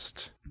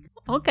past.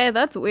 Okay,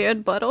 that's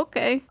weird, but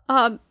okay.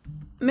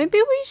 Maybe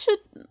we should,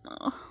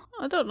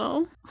 I don't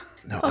know.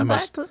 No,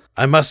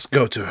 I must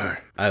go to her.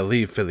 I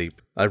leave Philippe.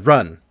 I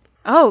run.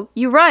 Oh,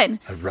 you run.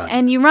 I run.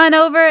 And you run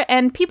over,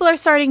 and people are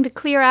starting to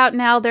clear out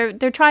now.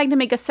 They're trying to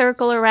make a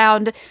circle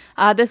around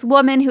this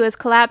woman who has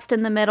collapsed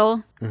in the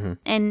middle. Mm-hmm.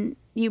 And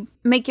you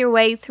make your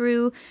way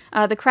through.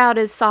 The crowd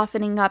is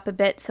softening up a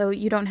bit, so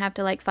you don't have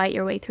to like fight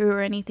your way through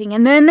or anything.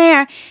 And then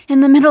there, in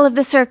the middle of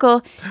the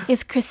circle,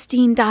 is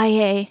Christine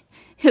Daae,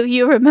 who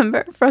you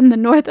remember from the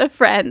north of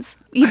France,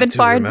 even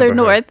farther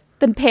north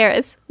than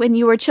Paris, when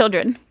you were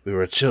children. We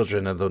were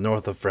children in the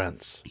north of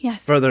France.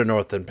 Yes. Further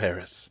north than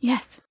Paris.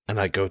 Yes. And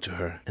I go to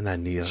her, and I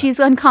kneel. She's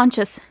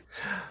unconscious.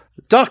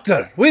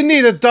 Doctor! We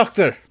need a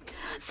doctor!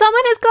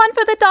 Someone has gone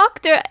for the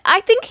doctor.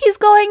 I think he's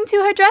going to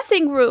her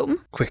dressing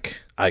room. Quick.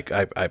 I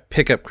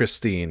pick up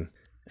Christine,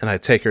 and I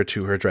take her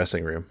to her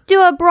dressing room.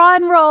 Do a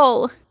brawn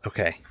roll.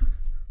 Okay.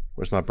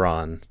 Where's my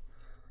brawn?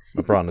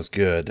 My brawn is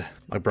good.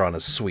 My brawn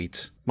is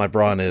sweet. My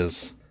brawn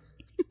is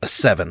a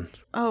 7.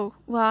 Oh,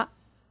 well,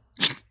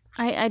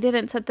 I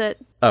didn't set that.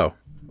 Oh,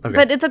 okay.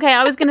 But it's okay.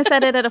 I was going to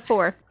set it at a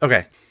 4.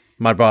 Okay.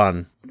 My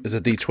brawn is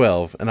a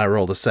D12, and I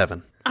rolled a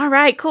 7. All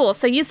right, cool.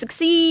 So you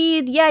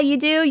succeed. Yeah, you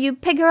do. You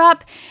pick her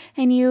up,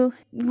 and you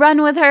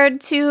run with her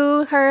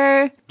to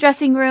her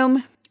dressing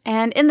room.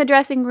 And in the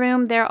dressing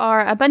room, there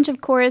are a bunch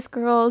of chorus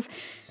girls,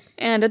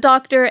 and a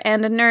doctor,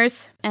 and a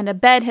nurse, and a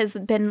bed has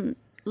been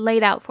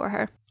laid out for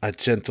her. I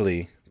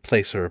gently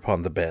place her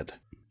upon the bed.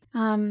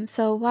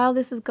 So while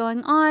this is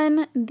going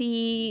on,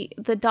 the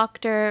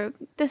doctor,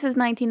 this is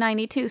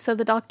 1992, so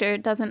the doctor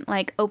doesn't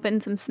like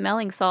open some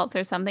smelling salts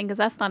or something, because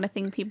that's not a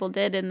thing people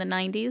did in the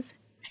 90s.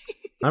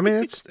 I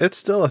mean, it's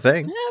still a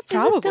thing. Yeah, Is it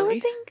still a probably.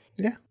 thing?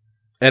 Yeah.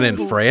 And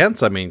in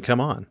France, I mean, come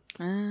on.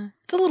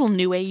 It's a little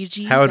new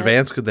agey. How but-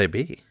 advanced could they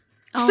be?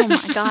 Oh my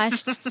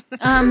gosh.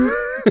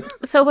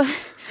 So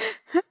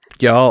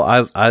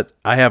Y'all,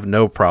 I have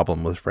no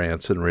problem with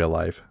France in real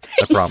life.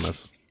 I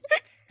promise.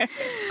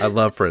 I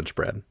love French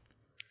bread.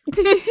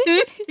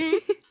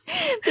 the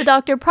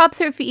doctor props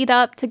her feet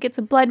up to get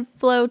some blood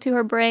flow to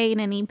her brain,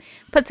 and he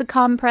puts a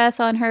compress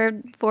on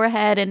her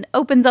forehead and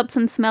opens up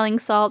some smelling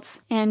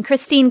salts, and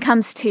Christine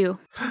comes to.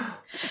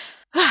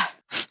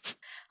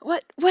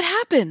 What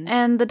happened?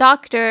 And the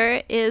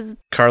doctor is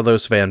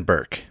Carlos Van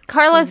Burke.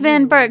 Carlos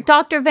Van Burke,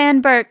 Dr. Van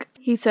Burke.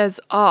 He says,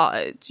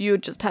 you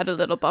just had a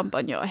little bump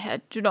on your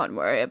head. Do not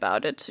worry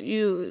about it.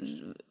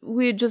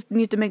 We just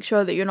need to make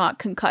sure that you're not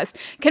concussed.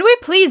 Can we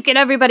please get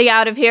everybody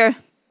out of here?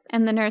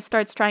 And the nurse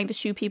starts trying to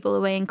shoo people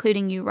away,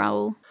 including you,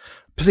 Raoul.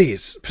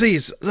 Please,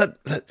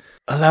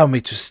 allow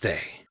me to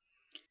stay.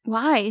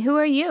 Why? Who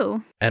are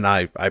you? And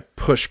I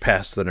push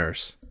past the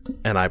nurse,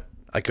 and I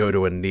go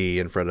to a knee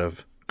in front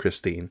of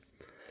Christine.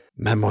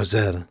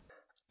 Mademoiselle,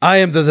 I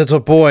am the little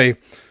boy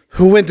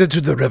who went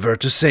into the river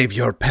to save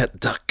your pet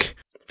duck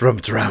from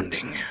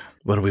drowning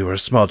when we were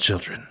small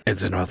children in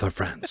the north of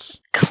France.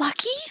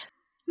 Clucky?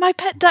 My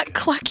pet duck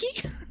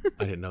Clucky?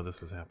 I didn't know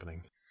this was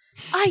happening.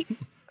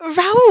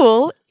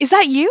 Raoul, is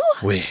that you?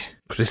 Oui,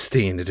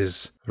 Christine, it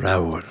is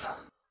Raoul.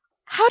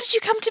 How did you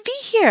come to be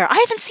here? I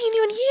haven't seen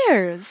you in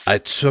years. I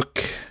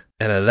took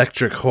an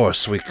electric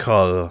horse we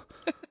call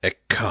a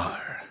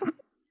car.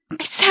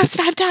 It sounds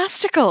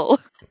fantastical.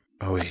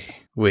 Oui,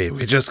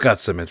 we just got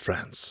some in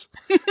France.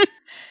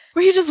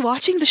 Were you just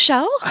watching the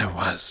show? I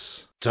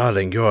was.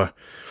 Darling, your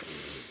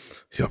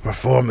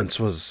performance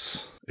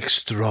was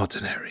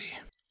extraordinary.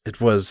 It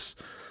was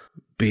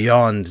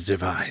beyond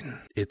divine.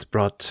 It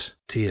brought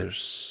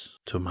tears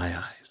to my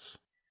eyes.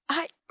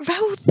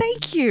 Raoul,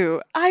 thank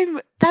you.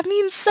 That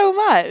means so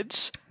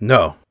much.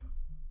 No.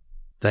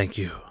 Thank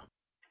you.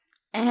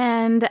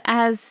 And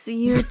as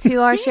you two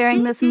are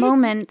sharing this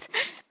moment,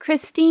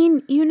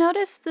 Christine, you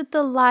notice that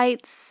the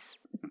lights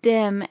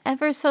dim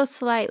ever so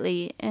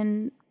slightly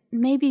and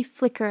maybe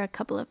flicker a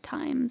couple of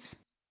times.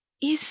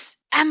 Is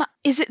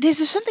there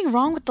something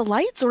wrong with the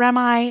lights, or am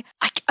I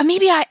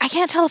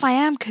can't tell if I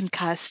am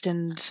concussed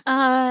and...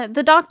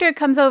 The doctor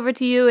comes over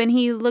to you and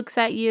he looks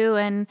at you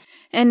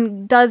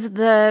and does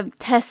the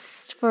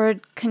tests for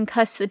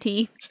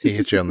concussity. He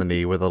hits you on the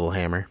knee with a little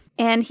hammer.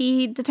 And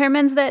he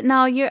determines that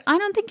now I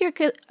don't think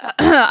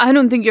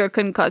you're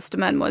concussed,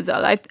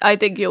 mademoiselle. I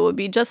think you will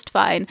be just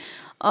fine.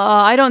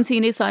 I don't see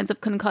any signs of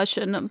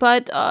concussion,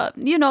 but,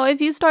 if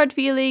you start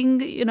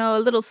feeling, a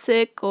little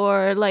sick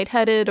or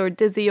lightheaded or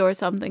dizzy or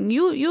something,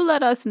 you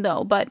let us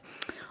know, but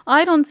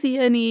I don't see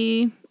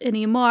any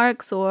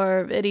marks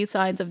or any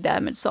signs of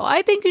damage, so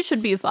I think you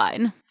should be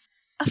fine.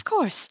 Of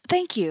course,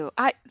 thank you.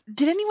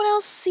 Did anyone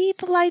else see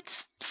the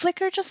lights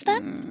flicker just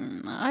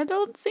then? I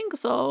don't think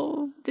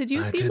so. Did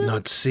you see them? I did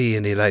not see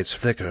any lights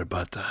flicker,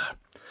 but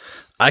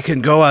I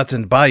can go out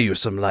and buy you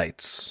some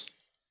lights.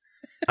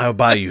 I'll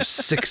buy you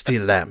 60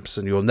 lamps,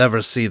 and you'll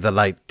never see the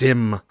light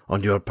dim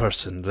on your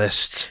person,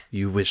 lest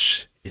you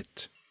wish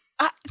it.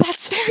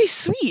 That's very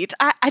sweet.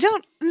 I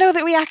don't know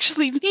that we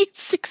actually need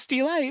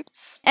 60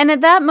 lights. And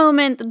at that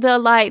moment, the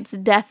lights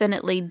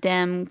definitely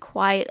dim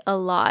quite a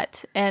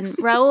lot. And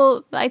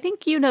Raoul, I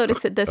think you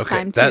noticed it this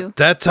time too.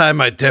 That time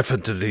I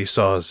definitely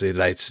saw the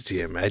lights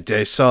dim. I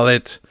saw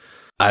it.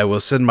 I will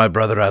send my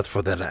brother out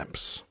for the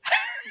lamps.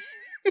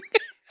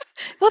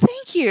 Well,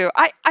 thank you.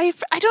 I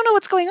don't know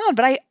what's going on,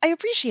 but I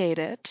appreciate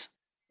it.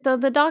 So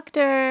the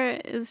doctor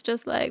is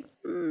just like,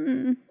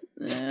 do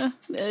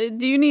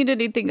you need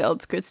anything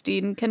else,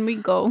 Christine? Can we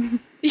go?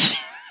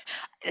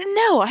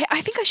 No,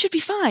 I think I should be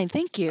fine.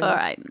 Thank you. All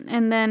right.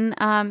 And then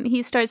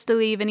he starts to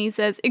leave and he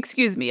says,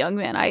 excuse me, young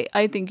man,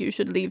 I think you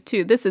should leave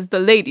too. This is the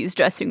ladies'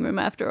 dressing room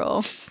after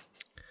all.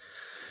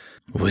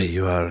 Oui,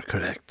 you are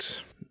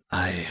correct.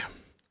 I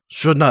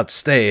should not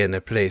stay in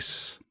a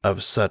place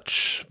of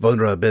such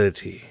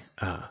vulnerability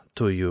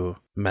to you,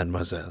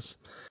 mademoiselles.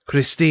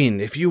 Christine,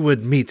 if you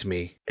would meet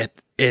me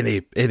at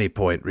any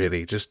point,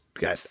 really,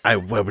 I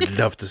would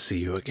love to see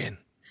you again.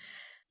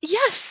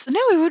 Yes, no,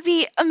 it would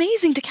be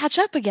amazing to catch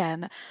up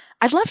again.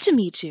 I'd love to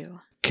meet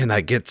you. Can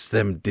I get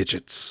them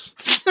digits?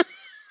 Well,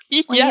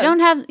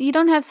 Yes. you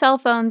don't have cell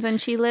phones, and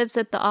she lives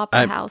at the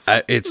opera house.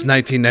 It's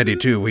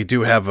 1992. We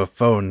do have a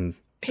phone.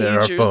 There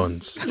are Pagers.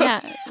 phones. Yeah,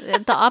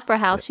 at the opera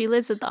house. She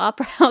lives at the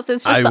opera house.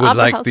 It's just I the would opera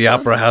like house the phone.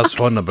 opera house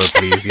phone number,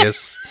 please.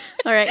 Yes.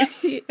 All right,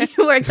 you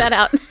work that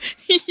out.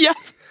 Yeah,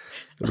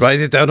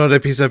 Write it down on a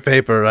piece of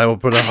paper. I will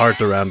put a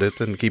heart around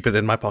it and keep it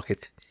in my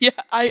pocket. yeah,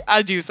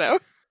 I do so.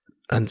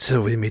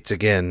 Until we meet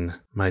again,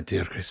 my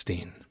dear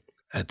Christine.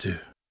 Adieu.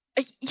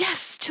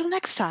 Yes, till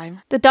next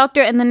time. The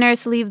doctor and the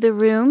nurse leave the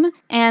room,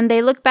 and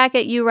they look back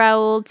at you,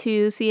 Raoul,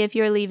 to see if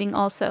you're leaving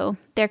also.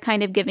 They're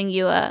kind of giving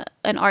you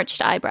an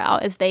arched eyebrow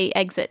as they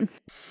exit.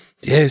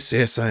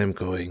 Yes, I am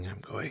going.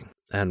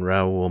 And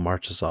Raoul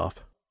marches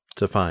off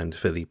to find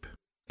Philippe,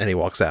 and he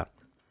walks out.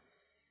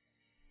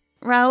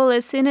 Raoul,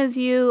 as soon as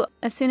you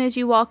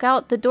walk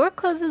out, the door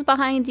closes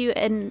behind you,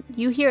 and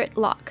you hear it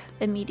lock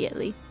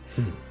immediately.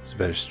 It's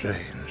very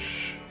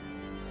strange.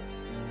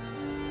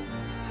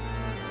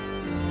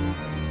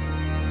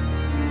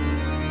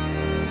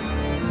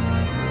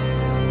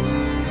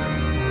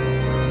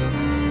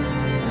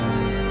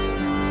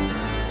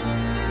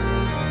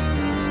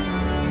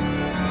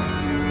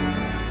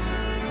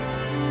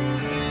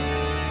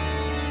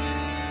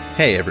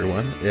 Hey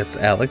everyone, it's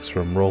Alex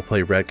from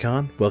Roleplay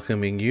Redcon,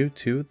 welcoming you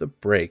to The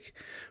Break.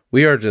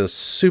 We are just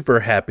super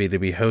happy to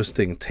be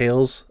hosting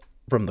Tales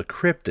from the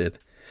Cryptid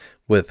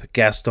with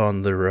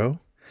Gaston Leroux.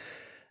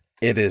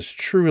 It is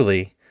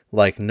truly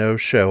like no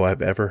show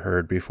I've ever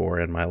heard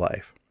before in my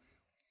life.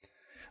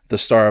 The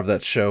star of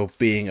that show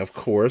being, of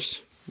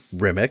course,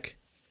 Remick,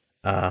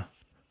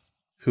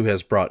 who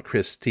has brought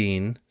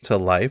Christine to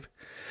life.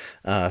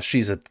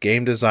 She's a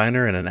game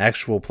designer and an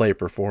actual play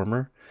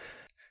performer.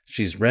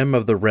 She's Rem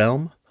of the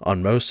Realm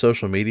on most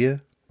social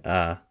media.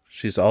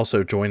 She's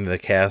also joining the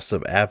cast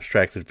of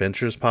Abstract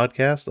Adventures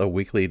podcast, a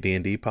weekly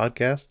D&D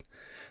podcast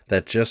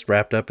that just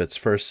wrapped up its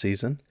first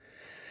season.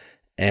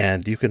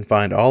 And you can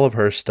find all of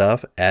her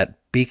stuff at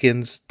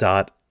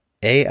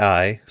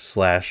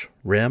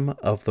beacons.ai/Rem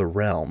of the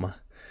Realm.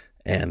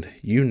 And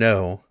you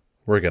know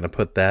we're going to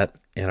put that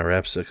in our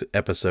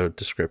episode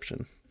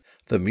description.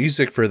 The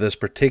music for this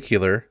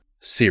particular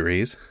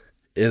series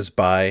is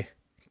by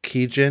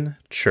Keegan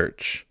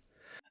Church.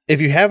 If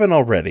you haven't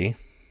already,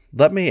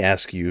 let me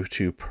ask you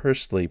to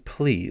personally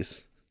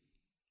please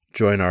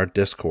join our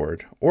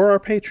Discord or our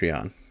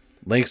Patreon.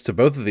 Links to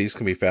both of these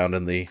can be found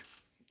in the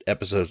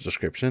episode's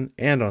description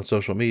and on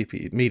social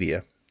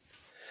media.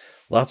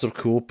 Lots of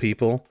cool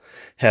people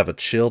have a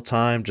chill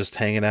time just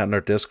hanging out in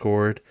our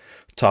Discord,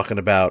 talking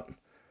about,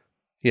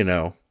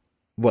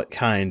 what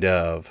kind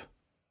of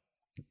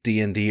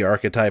D&D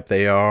archetype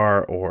they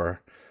are,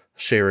 or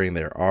sharing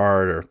their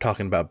art, or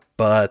talking about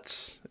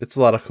butts. It's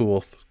a lot of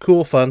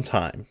cool, fun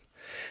time.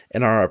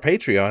 And on our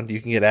Patreon, you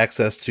can get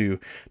access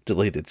to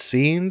deleted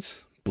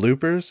scenes,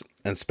 bloopers,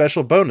 and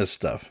special bonus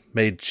stuff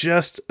made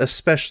just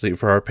especially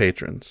for our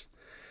patrons.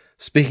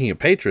 Speaking of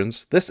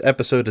patrons, this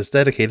episode is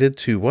dedicated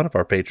to one of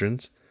our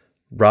patrons,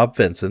 Rob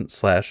Vincent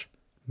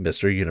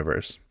 /Mr.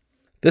 Universe.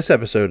 This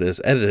episode is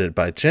edited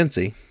by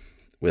Jency,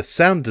 with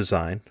sound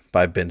design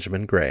by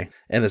Benjamin Gray,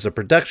 and is a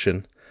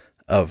production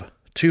of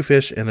Two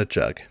Fish in a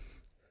Jug,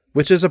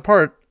 which is a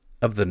part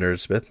of the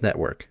Nerdsmith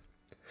Network.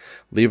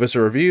 Leave us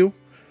a review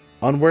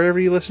on wherever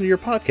you listen to your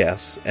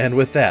podcasts, and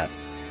with that,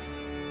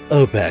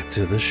 back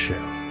to the show.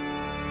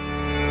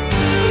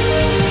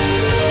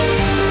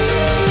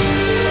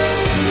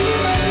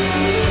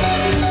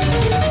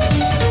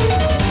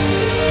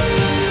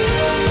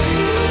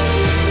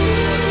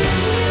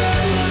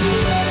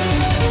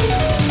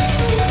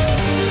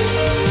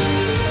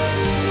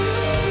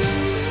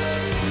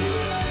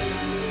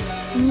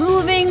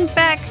 Moving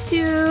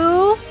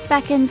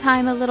back in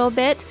time a little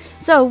bit.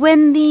 So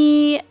when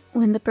the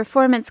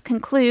performance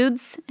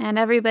concludes and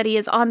everybody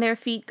is on their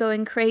feet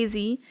going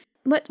crazy,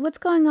 what's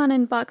going on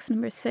in box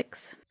number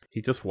 6?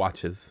 He just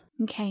watches.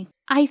 Okay.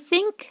 I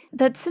think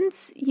that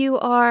since you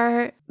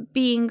are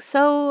being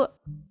so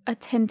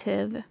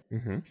attentive,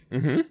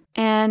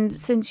 and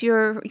since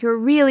you're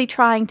really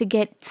trying to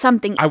get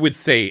something, I would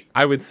say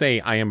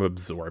I am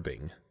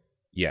absorbing.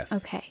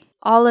 Yes. Okay.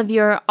 All of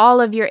your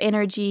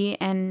energy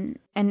and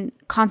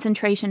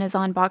concentration is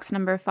on box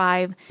number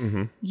 5.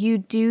 Mm-hmm. You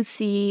do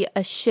see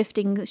a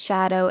shifting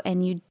shadow,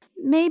 and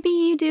maybe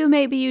you do,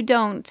 maybe you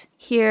don't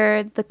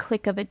hear the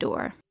click of a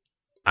door.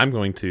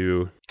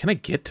 Can I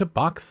get to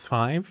box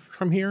 5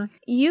 from here?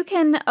 You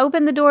can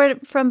open the door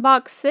from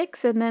box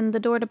 6, and then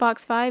the door to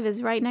box 5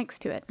 is right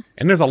next to it.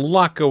 And there's a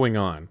lot going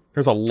on.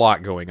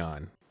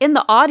 In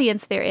the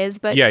audience there is,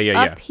 but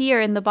Yeah. Here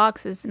in the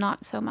box is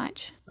not so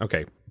much.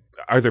 Okay.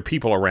 Are there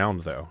people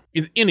around, though?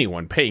 Is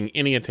anyone paying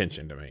any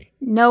attention to me?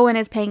 No one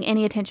is paying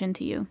any attention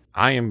to you.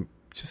 I am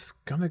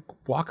just gonna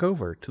walk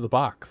over to the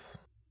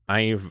box.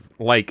 I've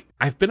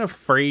been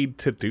afraid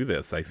to do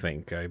this, I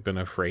think. I've been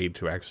afraid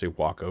to actually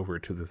walk over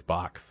to this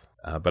box.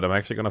 But I'm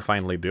actually gonna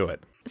finally do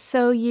it.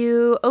 So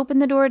you open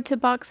the door to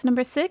box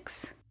number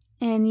 6,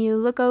 and you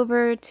look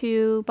over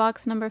to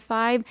box number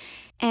 5,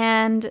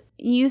 and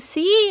you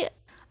see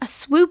a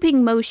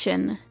swooping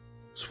motion.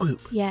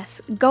 Swoop.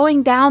 Yes,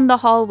 going down the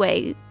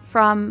hallway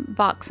from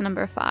box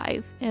number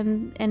 5.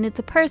 And it's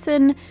a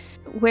person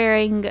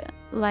wearing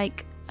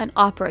like an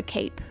opera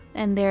cape,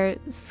 and they're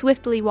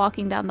swiftly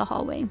walking down the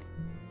hallway.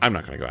 I'm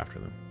not going to go after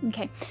them.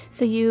 Okay,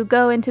 so you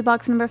go into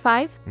box number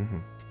 5.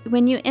 Mm-hmm.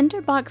 When you enter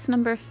box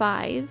number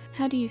 5,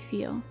 how do you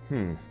feel?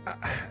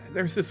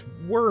 There's this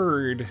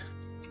word.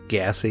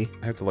 Gassy.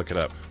 I have to look it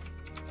up.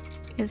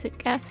 Is it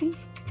gassy?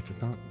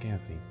 It's not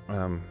gassy.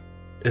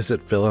 Is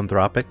it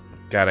philanthropic?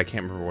 God, I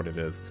can't remember what it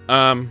is.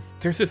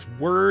 There's this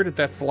word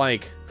that's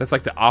like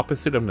the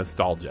opposite of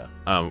nostalgia,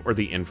 or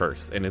the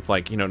inverse. And it's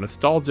like,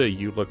 nostalgia,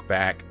 you look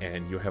back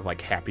and you have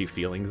like happy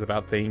feelings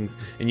about things,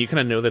 and you kind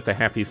of know that the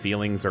happy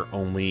feelings are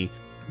only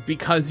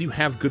because you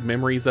have good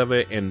memories of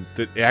it, and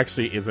that it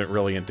actually isn't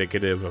really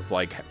indicative of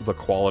like the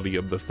quality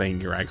of the thing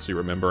you're actually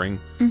remembering.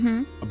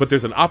 Mm-hmm. But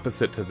there's an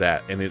opposite to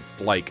that, and it's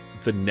like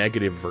the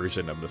negative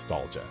version of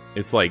nostalgia.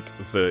 It's like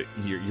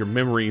your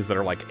memories that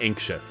are like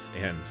anxious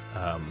and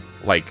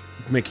like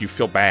make you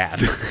feel bad,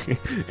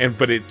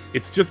 but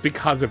it's just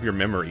because of your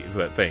memories.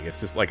 That thing.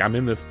 It's just like I'm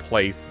in this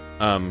place.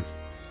 I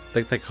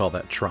think they call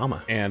that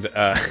trauma. And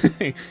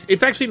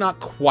it's actually not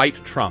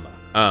quite trauma,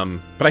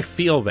 but I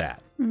feel that.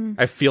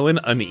 I feel an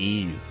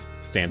unease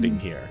standing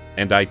here,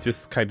 and I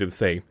just kind of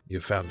say,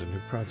 "You found a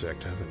new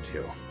project, haven't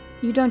you?"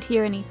 You don't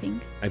hear anything.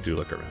 I do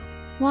look around.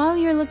 While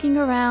you're looking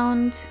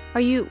around,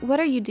 what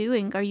are you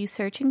doing? Are you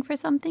searching for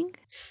something?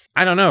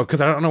 I don't know, because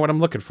I don't know what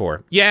I'm looking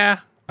for. Yeah,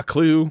 a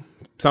clue,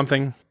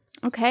 something.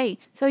 Okay,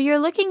 so you're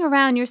looking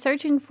around, you're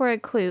searching for a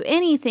clue,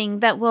 anything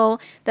that will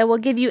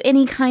give you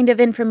any kind of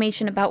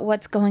information about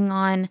what's going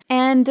on,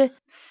 and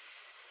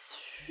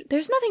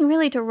there's nothing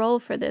really to roll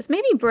for this.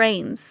 Maybe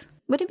brains.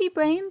 Would it be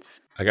brains?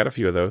 I got a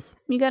few of those.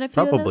 You got a few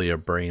Probably of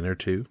those? a brain or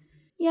two.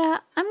 Yeah,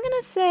 I'm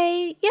gonna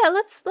say, yeah,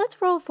 let's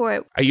roll for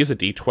it. I use a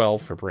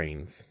D12 for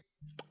brains.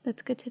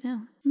 That's good to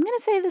know. I'm gonna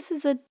say this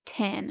is a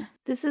 10.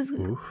 This is...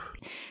 Oof.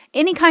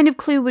 Any kind of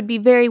clue would be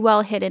very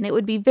well hidden. It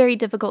would be very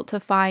difficult to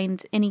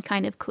find any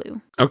kind of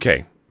clue.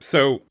 Okay,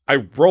 so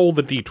I roll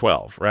the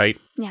D12, right?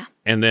 Yeah.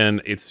 And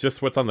then it's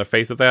just what's on the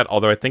face of that,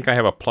 although I think I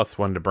have a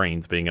 +1 to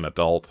brains being an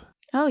adult.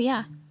 Oh,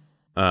 yeah.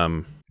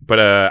 But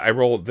I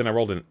rolled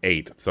an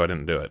 8, so I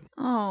didn't do it.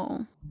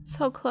 Oh,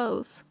 so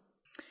close.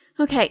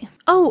 Okay.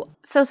 Oh,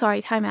 so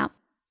sorry. Time out.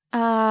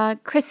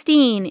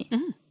 Christine,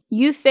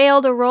 you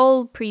failed a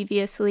roll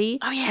previously.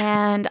 Oh,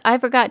 yeah. And I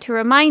forgot to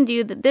remind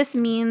you that this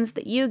means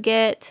that you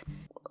get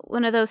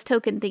one of those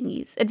token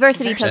thingies.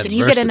 Adversity token.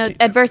 You get an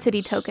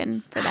adversity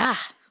token for that.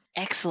 Ah,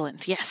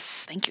 excellent.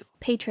 Yes, thank you.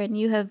 Patron,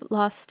 you have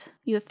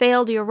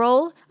failed your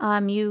roll.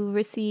 You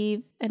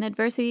receive an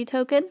adversity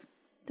token.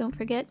 Don't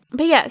forget.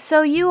 But yeah,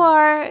 so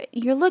you're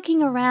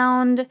looking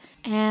around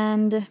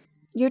and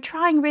you're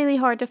trying really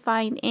hard to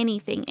find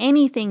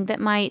anything that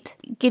might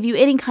give you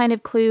any kind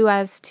of clue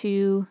as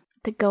to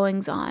the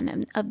goings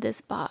on of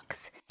this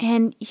box.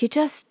 And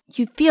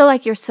you feel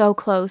like you're so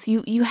close.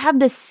 You have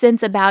this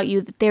sense about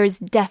you that there's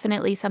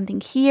definitely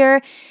something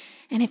here.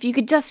 And if you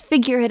could just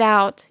figure it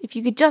out, if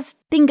you could just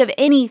think of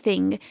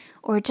anything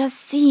or just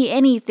see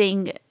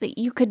anything, that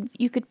you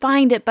could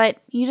find it, but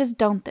you just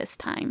don't this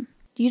time.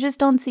 You just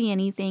don't see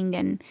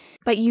anything,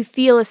 but you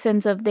feel a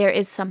sense of there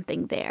is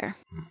something there.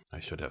 I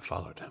should have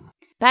followed him.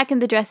 Back in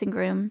the dressing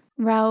room,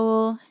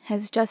 Raoul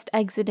has just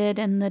exited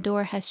and the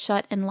door has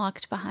shut and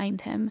locked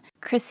behind him.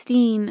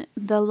 Christine,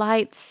 the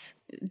lights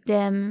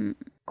dim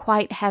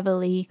quite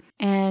heavily,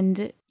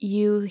 and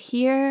you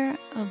hear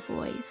a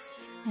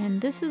voice.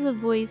 And this is a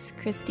voice,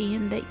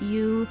 Christine, that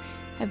you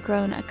have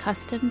grown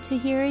accustomed to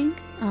hearing.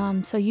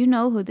 So you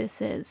know who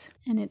this is.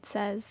 And it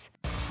says,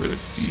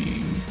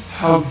 Christine,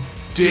 how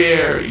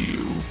dare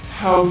you?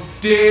 How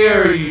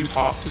dare you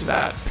talk to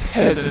that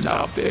peasant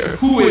out there?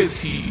 Who is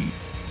he?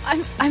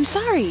 I'm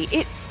sorry.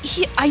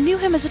 I knew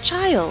him as a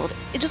child.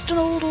 Just an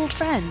old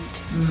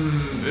friend.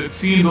 It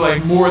seemed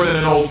like more than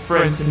an old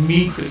friend to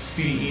me,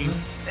 Christine.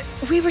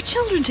 We were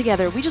children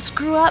together. We just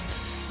grew up.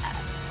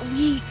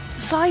 We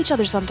saw each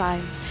other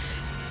sometimes.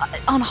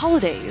 On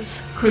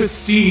holidays.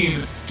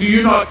 Christine, do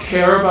you not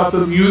care about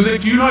the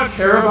music? Do you not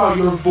care about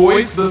your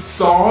voice, the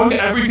song,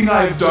 everything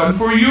I have done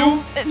for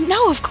you?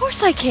 No, of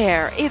course I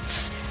care.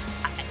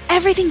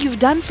 Everything you've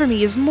done for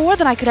me is more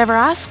than I could ever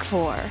ask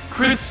for.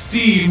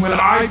 Christine, when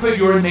I put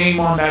your name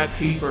on that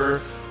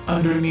paper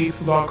underneath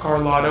La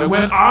Carlotta,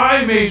 when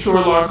I made sure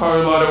La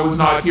Carlotta was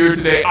not here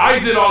today, I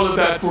did all of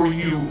that for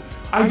you.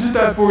 I did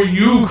that for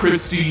you,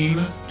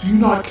 Christine. Do you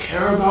not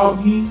care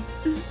about me?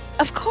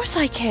 Of course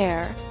I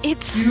care. Do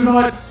you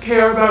not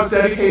care about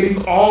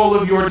dedicating all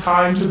of your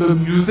time to the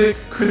music,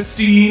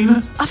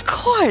 Christine? Of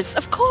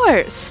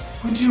course.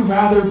 Would you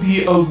rather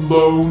be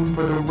alone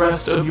for the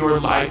rest of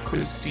your life,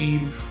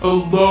 Christine?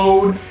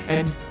 Alone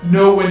and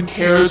no one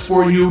cares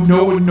for you,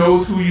 no one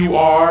knows who you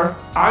are?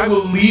 I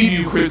will leave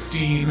you,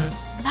 Christine.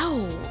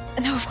 No,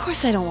 of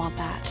course I don't want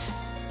that.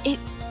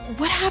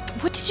 What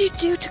happened? What did you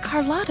do to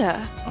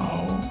Carlotta?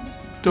 Oh,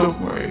 don't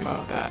worry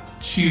about that.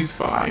 She's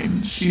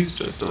fine. She's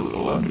just a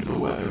little under the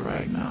weather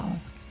right now.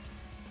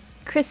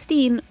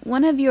 Christine,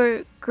 one of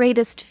your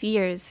greatest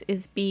fears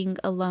is being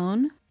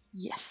alone.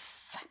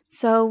 Yes.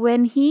 So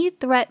when he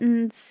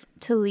threatens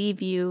to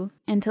leave you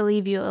and to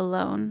leave you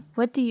alone,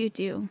 what do you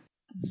do?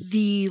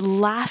 The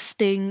last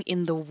thing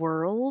in the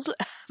world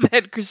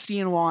that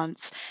Christine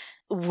wants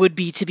would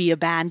be to be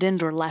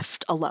abandoned or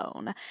left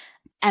alone.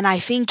 And I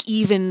think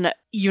even,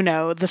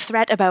 the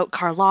threat about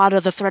Carlotta,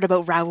 the threat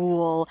about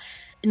Raoul,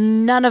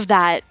 none of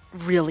that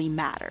really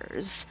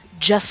matters.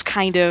 Just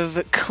kind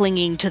of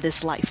clinging to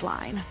this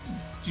lifeline.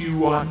 Do you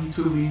want me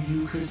to leave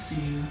you,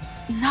 Christine?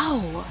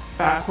 No.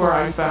 Back where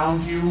I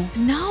found you?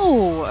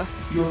 No.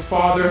 Your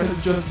father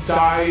has just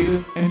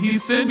died, and he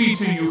sent me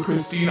to you,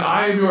 Christine.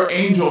 I am your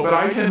angel, but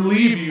I can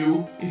leave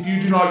you. If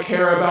you do not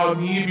care about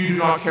me, if you do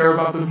not care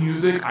about the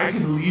music, I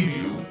can leave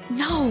you.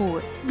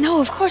 No. No,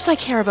 of course I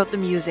care about the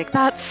music.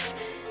 That's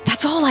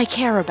all I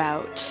care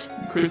about.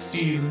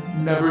 Christine,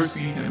 never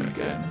see him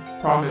again.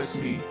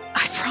 Promise me.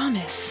 I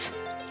promise.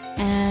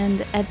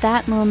 And at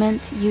that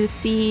moment, you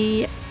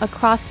see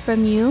across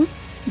from you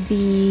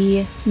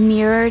the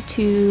mirror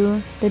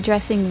to the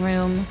dressing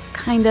room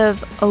kind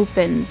of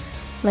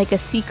opens like a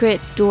secret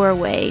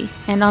doorway.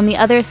 And on the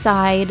other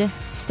side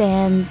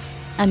stands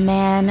a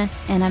man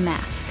in a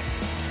mask.